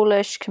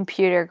Polish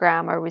computer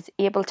programmer was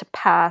able to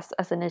pass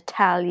as an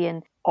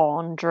Italian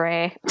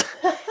Andre.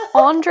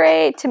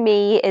 Andre, to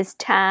me, is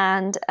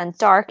tanned and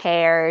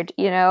dark-haired,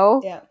 you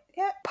know? Yeah.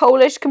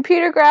 Polish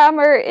computer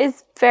grammar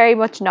is very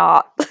much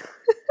not.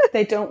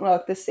 They don't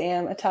look the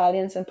same,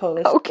 Italians and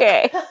Polish.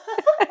 Okay.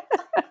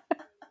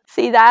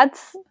 See,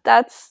 that's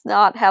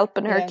not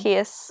helping her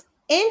case.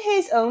 In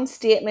his own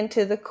statement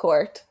to the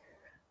court,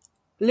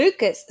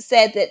 Lucas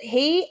said that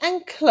he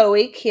and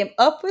Chloe came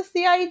up with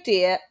the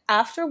idea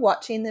after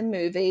watching the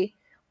movie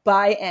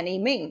By Any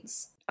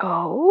Means.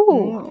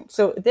 Oh.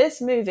 So this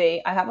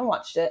movie, I haven't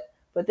watched it,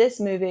 but this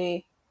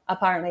movie,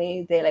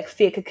 apparently they like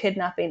fake a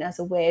kidnapping as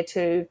a way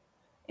to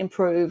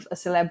improve a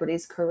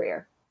celebrity's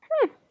career.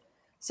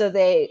 So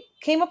they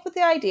came up with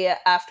the idea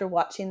after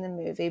watching the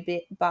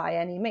movie By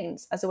Any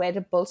Means as a way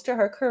to bolster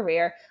her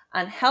career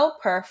and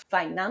help her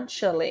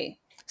financially.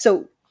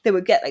 So they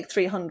would get like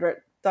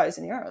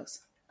 300,000 euros.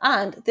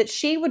 And that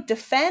she would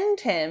defend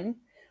him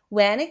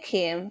when it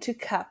came to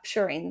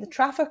capturing the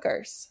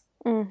traffickers.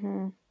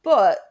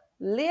 But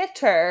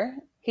later,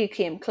 he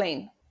came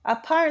clean.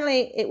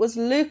 Apparently, it was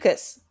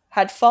Lucas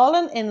had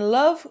fallen in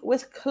love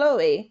with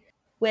Chloe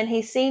when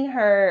he seen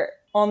her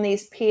on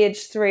these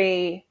page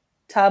 3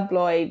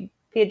 tabloid,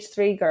 page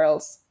 3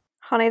 girls.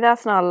 Honey,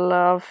 that's not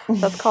love.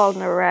 That's called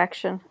an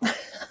erection.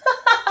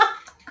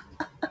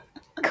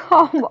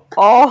 Come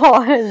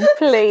on,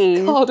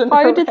 please.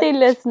 How did they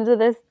listen to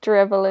this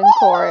drivel in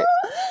court?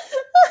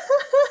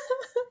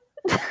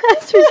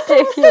 That's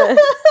ridiculous.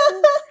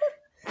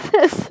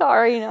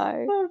 Sorry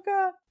now. Oh,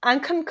 God.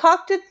 And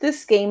concocted the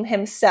scheme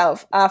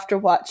himself after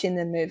watching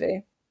the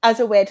movie as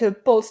a way to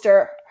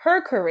bolster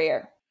her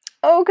career.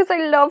 Oh, because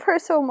I love her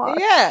so much.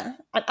 Yeah.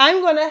 And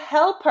I'm going to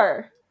help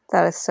her.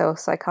 That is so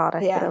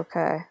psychotic, but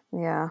okay.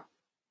 Yeah.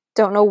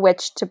 Don't know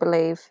which to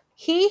believe.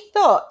 He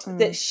thought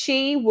that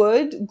she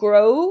would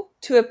grow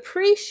to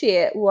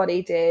appreciate what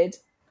he did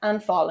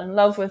and fall in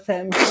love with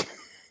him.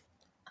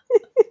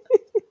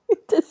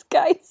 This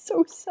guy's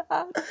so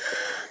sad.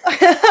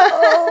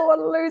 Oh, what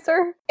a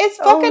loser. It's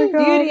fucking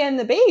Beauty and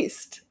the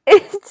Beast.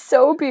 It's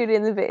so Beauty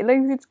and the Beast.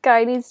 Like, this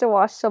guy needs to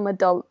watch some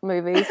adult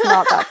movies.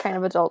 Not that kind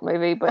of adult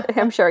movie, but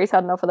I'm sure he's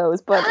had enough of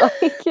those. But,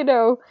 like, you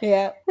know.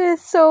 Yeah.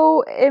 It's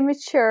so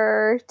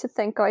immature to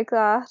think like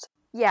that.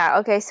 Yeah,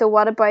 okay, so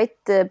what about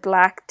the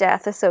Black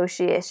Death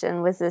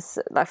Association? Was this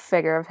a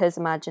figure of his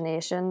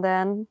imagination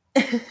then?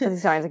 Because he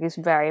sounds like he's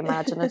a very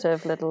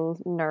imaginative little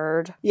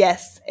nerd.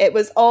 Yes, it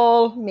was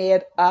all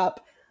made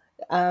up.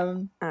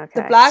 Okay.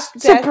 The Black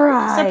Death...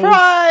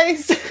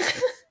 Surprise!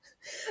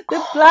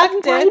 The Black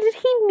Death... Why did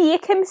he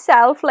make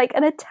himself like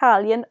an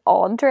Italian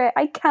Andre?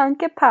 I can't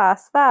get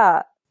past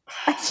that.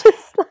 I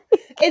just like...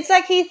 It's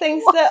like he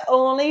thinks that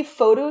only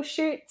photo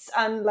shoots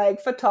and like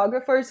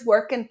photographers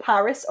work in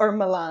Paris or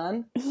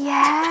Milan.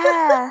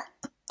 Yeah.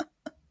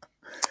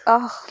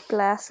 Oh,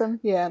 bless him.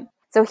 Yeah.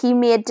 So he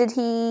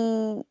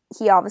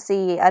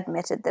obviously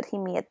admitted that he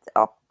made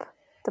up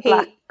the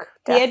Black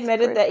Death He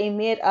admitted group. that he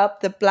made up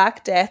the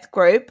Black Death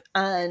group,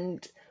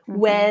 and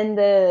when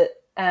the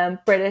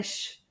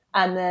British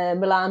and the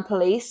Milan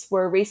police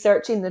were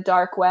researching the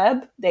dark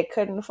web, they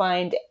couldn't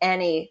find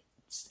any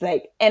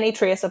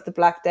trace of the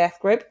Black Death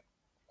group.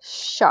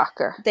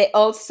 Shocker. They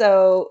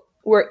also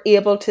were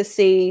able to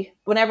see,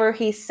 whenever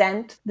he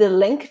sent the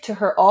link to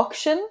her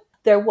auction,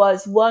 there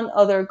was one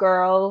other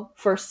girl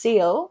for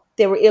sale.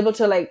 They were able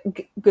to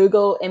like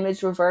Google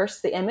image reverse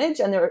the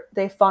image, and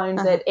they found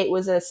that it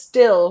was a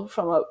still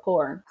from a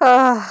porn.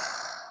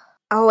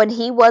 Oh, and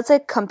he was a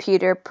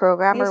computer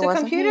programmer, He was a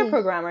computer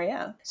programmer,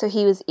 yeah. So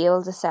he was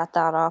able to set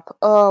that up.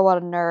 Oh, what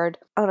a nerd.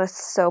 Oh,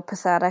 that's so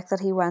pathetic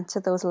that he went to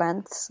those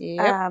lengths.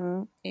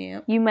 Yep.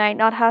 You might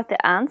not have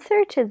the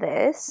answer to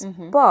this,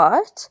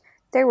 but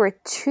There were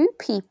two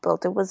people.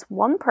 There was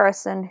one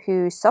person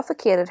who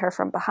suffocated her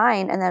from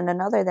behind and then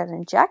another that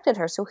injected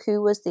her. So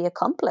who was the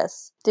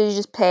accomplice? Did you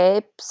just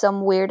pay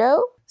some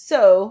weirdo?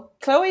 So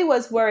Chloe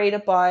was worried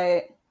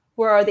about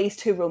where are these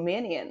two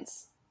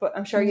Romanians? But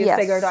I'm sure you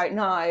figured out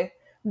now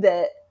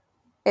that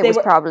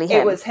probably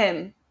him. It was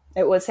him.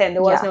 It was him.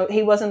 There was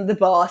he wasn't the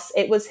boss.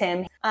 It was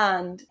him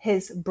and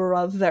his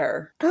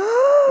brother.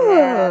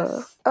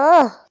 Yes.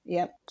 Oh.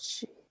 Yep.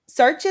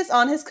 Searches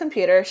on his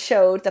computer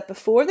showed that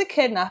before the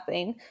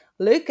kidnapping,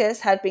 Lucas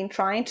had been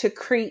trying to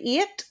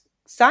create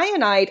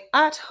cyanide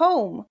at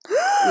home.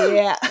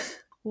 Yeah.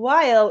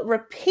 While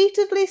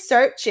repeatedly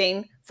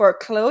searching for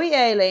Chloe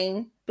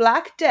Aileen,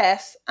 Black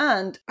Death,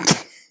 and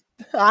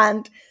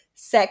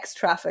sex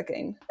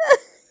trafficking.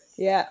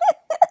 Yeah.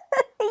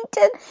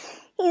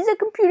 He's a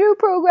computer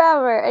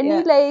programmer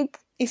and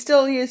he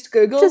still used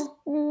Google. Just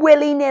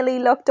willy-nilly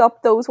looked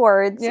up those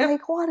words. Yep.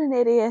 Like, what an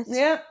idiot.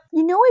 Yeah.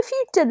 You know, if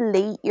you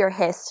delete your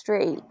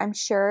history, I'm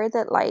sure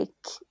that, like,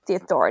 the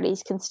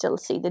authorities can still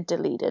see the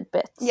deleted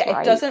bits. Yeah,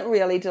 right? It doesn't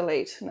really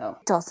delete, no.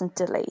 It doesn't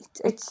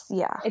delete. It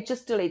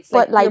just deletes.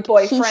 But, like, your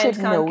boyfriend he should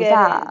can't know get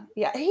that. in.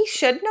 Yeah, he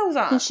should know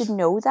that. He should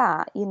know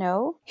that, you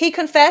know? He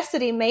confessed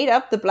that he made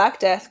up the Black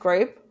Death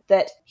group,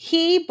 that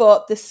he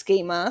bought the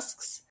ski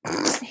masks.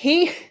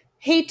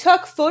 He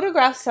took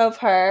photographs of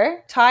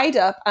her, tied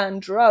up, and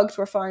drugs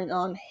were found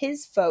on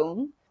his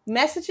phone.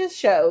 Messages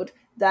showed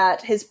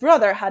that his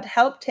brother had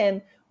helped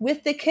him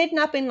with the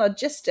kidnapping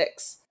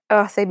logistics.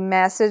 Oh, they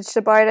messaged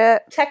about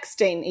it?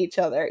 Texting each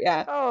other,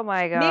 yeah. Oh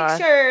my God.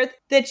 Make sure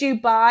that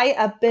you buy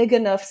a big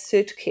enough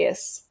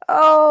suitcase.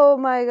 Oh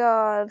my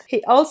God.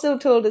 He also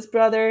told his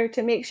brother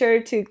to make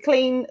sure to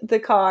clean the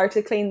car,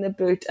 to clean the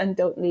boot, and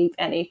don't leave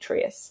any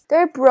trace.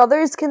 They're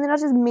brothers. Can they not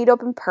just meet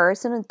up in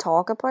person and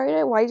talk about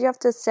it? Why do you have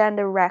to send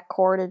a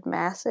recorded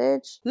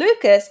message?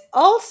 Lucas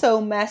also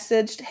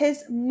messaged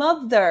his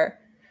mother,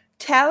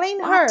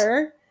 telling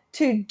her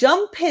to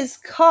dump his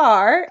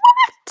car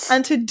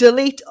and to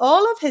delete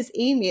all of his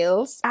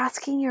emails.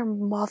 Asking your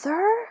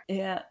mother?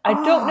 Yeah. I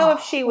don't know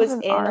if she was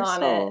in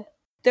on it.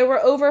 There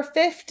were over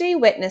 50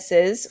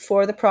 witnesses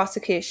for the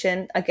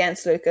prosecution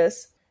against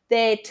Lucas.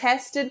 They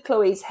tested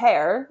Chloe's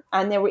hair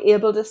and they were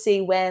able to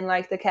see when,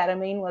 like, the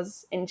ketamine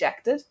was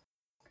injected.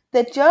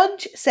 The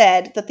judge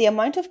said that the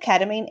amount of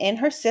ketamine in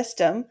her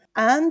system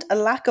and a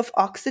lack of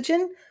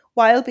oxygen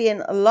while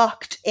being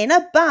locked in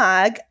a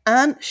bag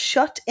and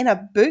shut in a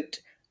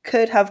boot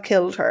could have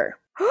killed her.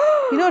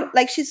 You know,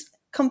 like, she's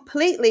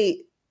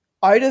completely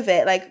out of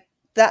it. Like,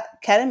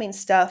 that ketamine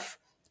stuff,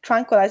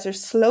 tranquilizers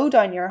slow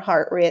down your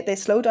heart rate, they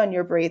slow down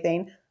your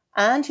breathing,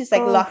 and she's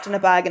like locked in a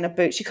bag in a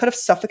boot. She could have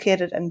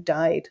suffocated and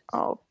died.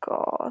 Oh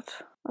God,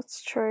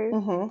 that's true.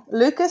 Mm-hmm.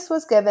 Lucas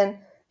was given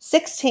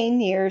 16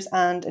 years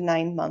and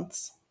 9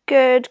 months.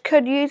 Good.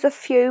 Could use a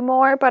few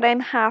more, but I'm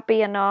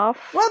happy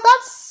enough. Well,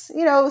 that's,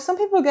 you know, some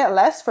people get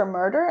less for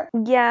murder.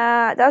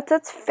 Yeah,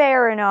 that's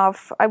fair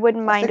enough. I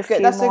wouldn't mind a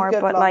few more,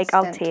 but like,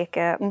 I'll take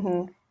it.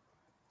 Mm-hmm.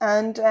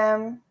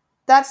 And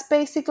that's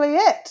basically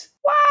it.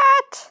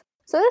 What?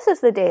 So this is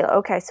the deal.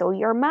 Okay, so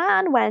your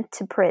man went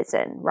to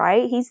prison,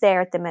 right? He's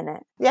there at the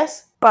minute.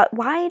 Yes. But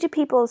why do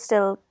people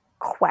still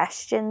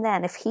question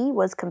then if he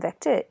was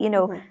convicted? You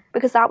know,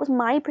 because that was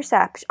my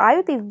perception. I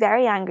would be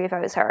very angry if I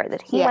was her,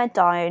 that he went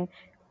down.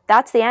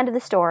 That's the end of the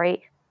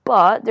story.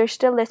 But there's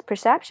still this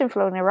perception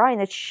floating around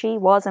that she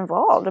was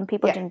involved and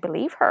people didn't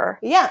believe her.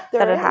 Yeah,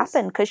 that it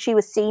happened because she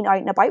was seen out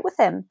and about with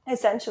him.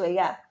 Essentially,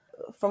 yeah.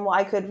 From what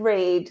I could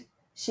read,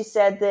 she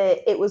said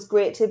that it was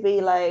great to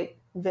be like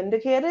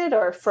vindicated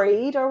or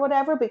freed or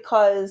whatever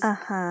because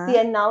the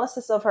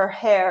analysis of her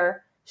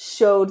hair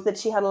showed that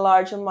she had a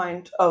large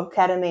amount of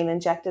ketamine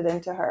injected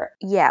into her.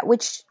 Yeah,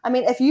 which... I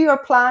mean, if you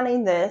are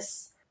planning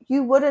this,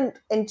 you wouldn't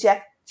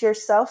inject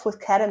yourself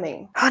with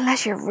ketamine.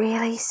 Unless you're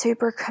really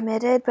super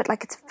committed, but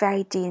like it's a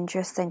very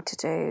dangerous thing to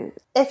do.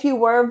 If you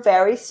were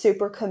very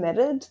super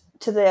committed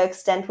to the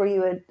extent where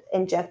you would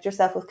inject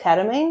yourself with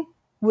ketamine,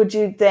 would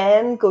you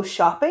then go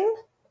shopping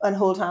and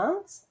hold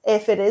hands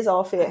if it is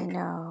all fake? I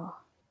know.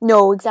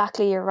 No,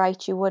 exactly, you're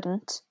right, you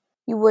wouldn't.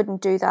 You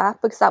wouldn't do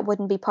that because that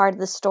wouldn't be part of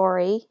the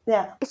story.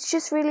 Yeah. It's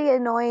just really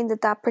annoying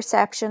that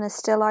perception is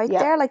still out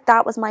there. Like,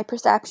 that was my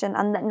perception.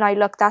 And now,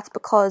 look, that's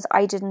because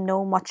I didn't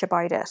know much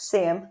about it.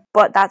 Same.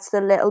 But that's the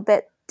little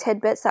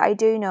tidbits that I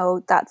do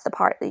know. That's the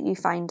part that you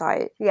find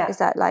out. Yeah. Is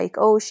that like,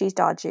 oh, she's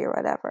dodgy or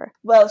whatever.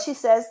 Well, she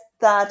says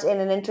that in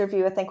an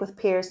interview, I think with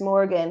Piers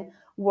Morgan,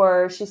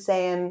 where she's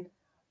saying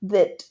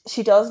that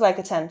she does like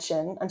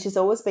attention and she's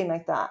always been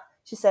like that.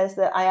 She says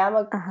that I am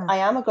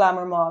a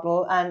glamour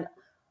model, and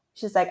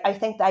she's like, I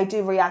think that I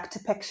do react to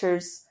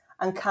pictures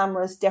and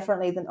cameras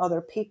differently than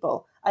other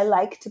people. I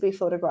like to be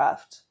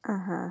photographed.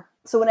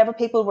 So whenever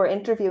people were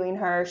interviewing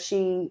her,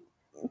 she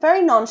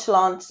very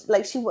nonchalant,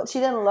 like she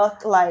didn't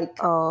look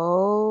like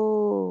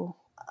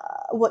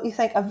what you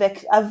think a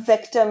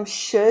victim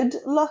should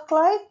look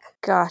like.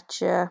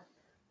 Gotcha.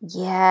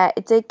 Yeah,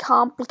 it's a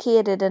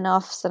complicated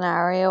enough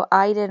scenario.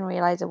 I didn't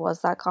realize it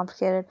was that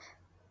complicated.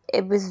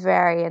 It was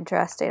very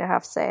interesting, I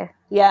have to say.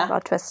 Yeah. A lot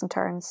of twists and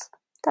turns.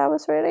 That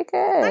was really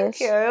good. Thank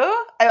you.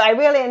 I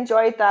really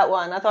enjoyed that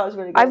one. I thought it was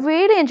really good. I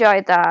really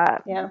enjoyed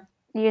that. Yeah.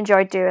 You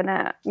enjoyed doing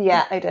it.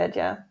 Yeah, I did,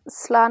 yeah.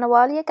 Slán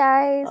awal, you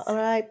guys. All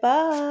right,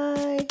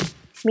 bye.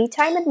 Me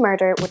Time and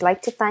Murder would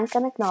like to thank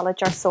and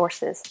acknowledge our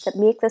sources that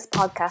make this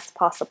podcast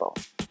possible.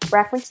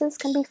 References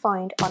can be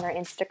found on our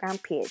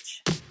Instagram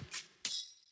page.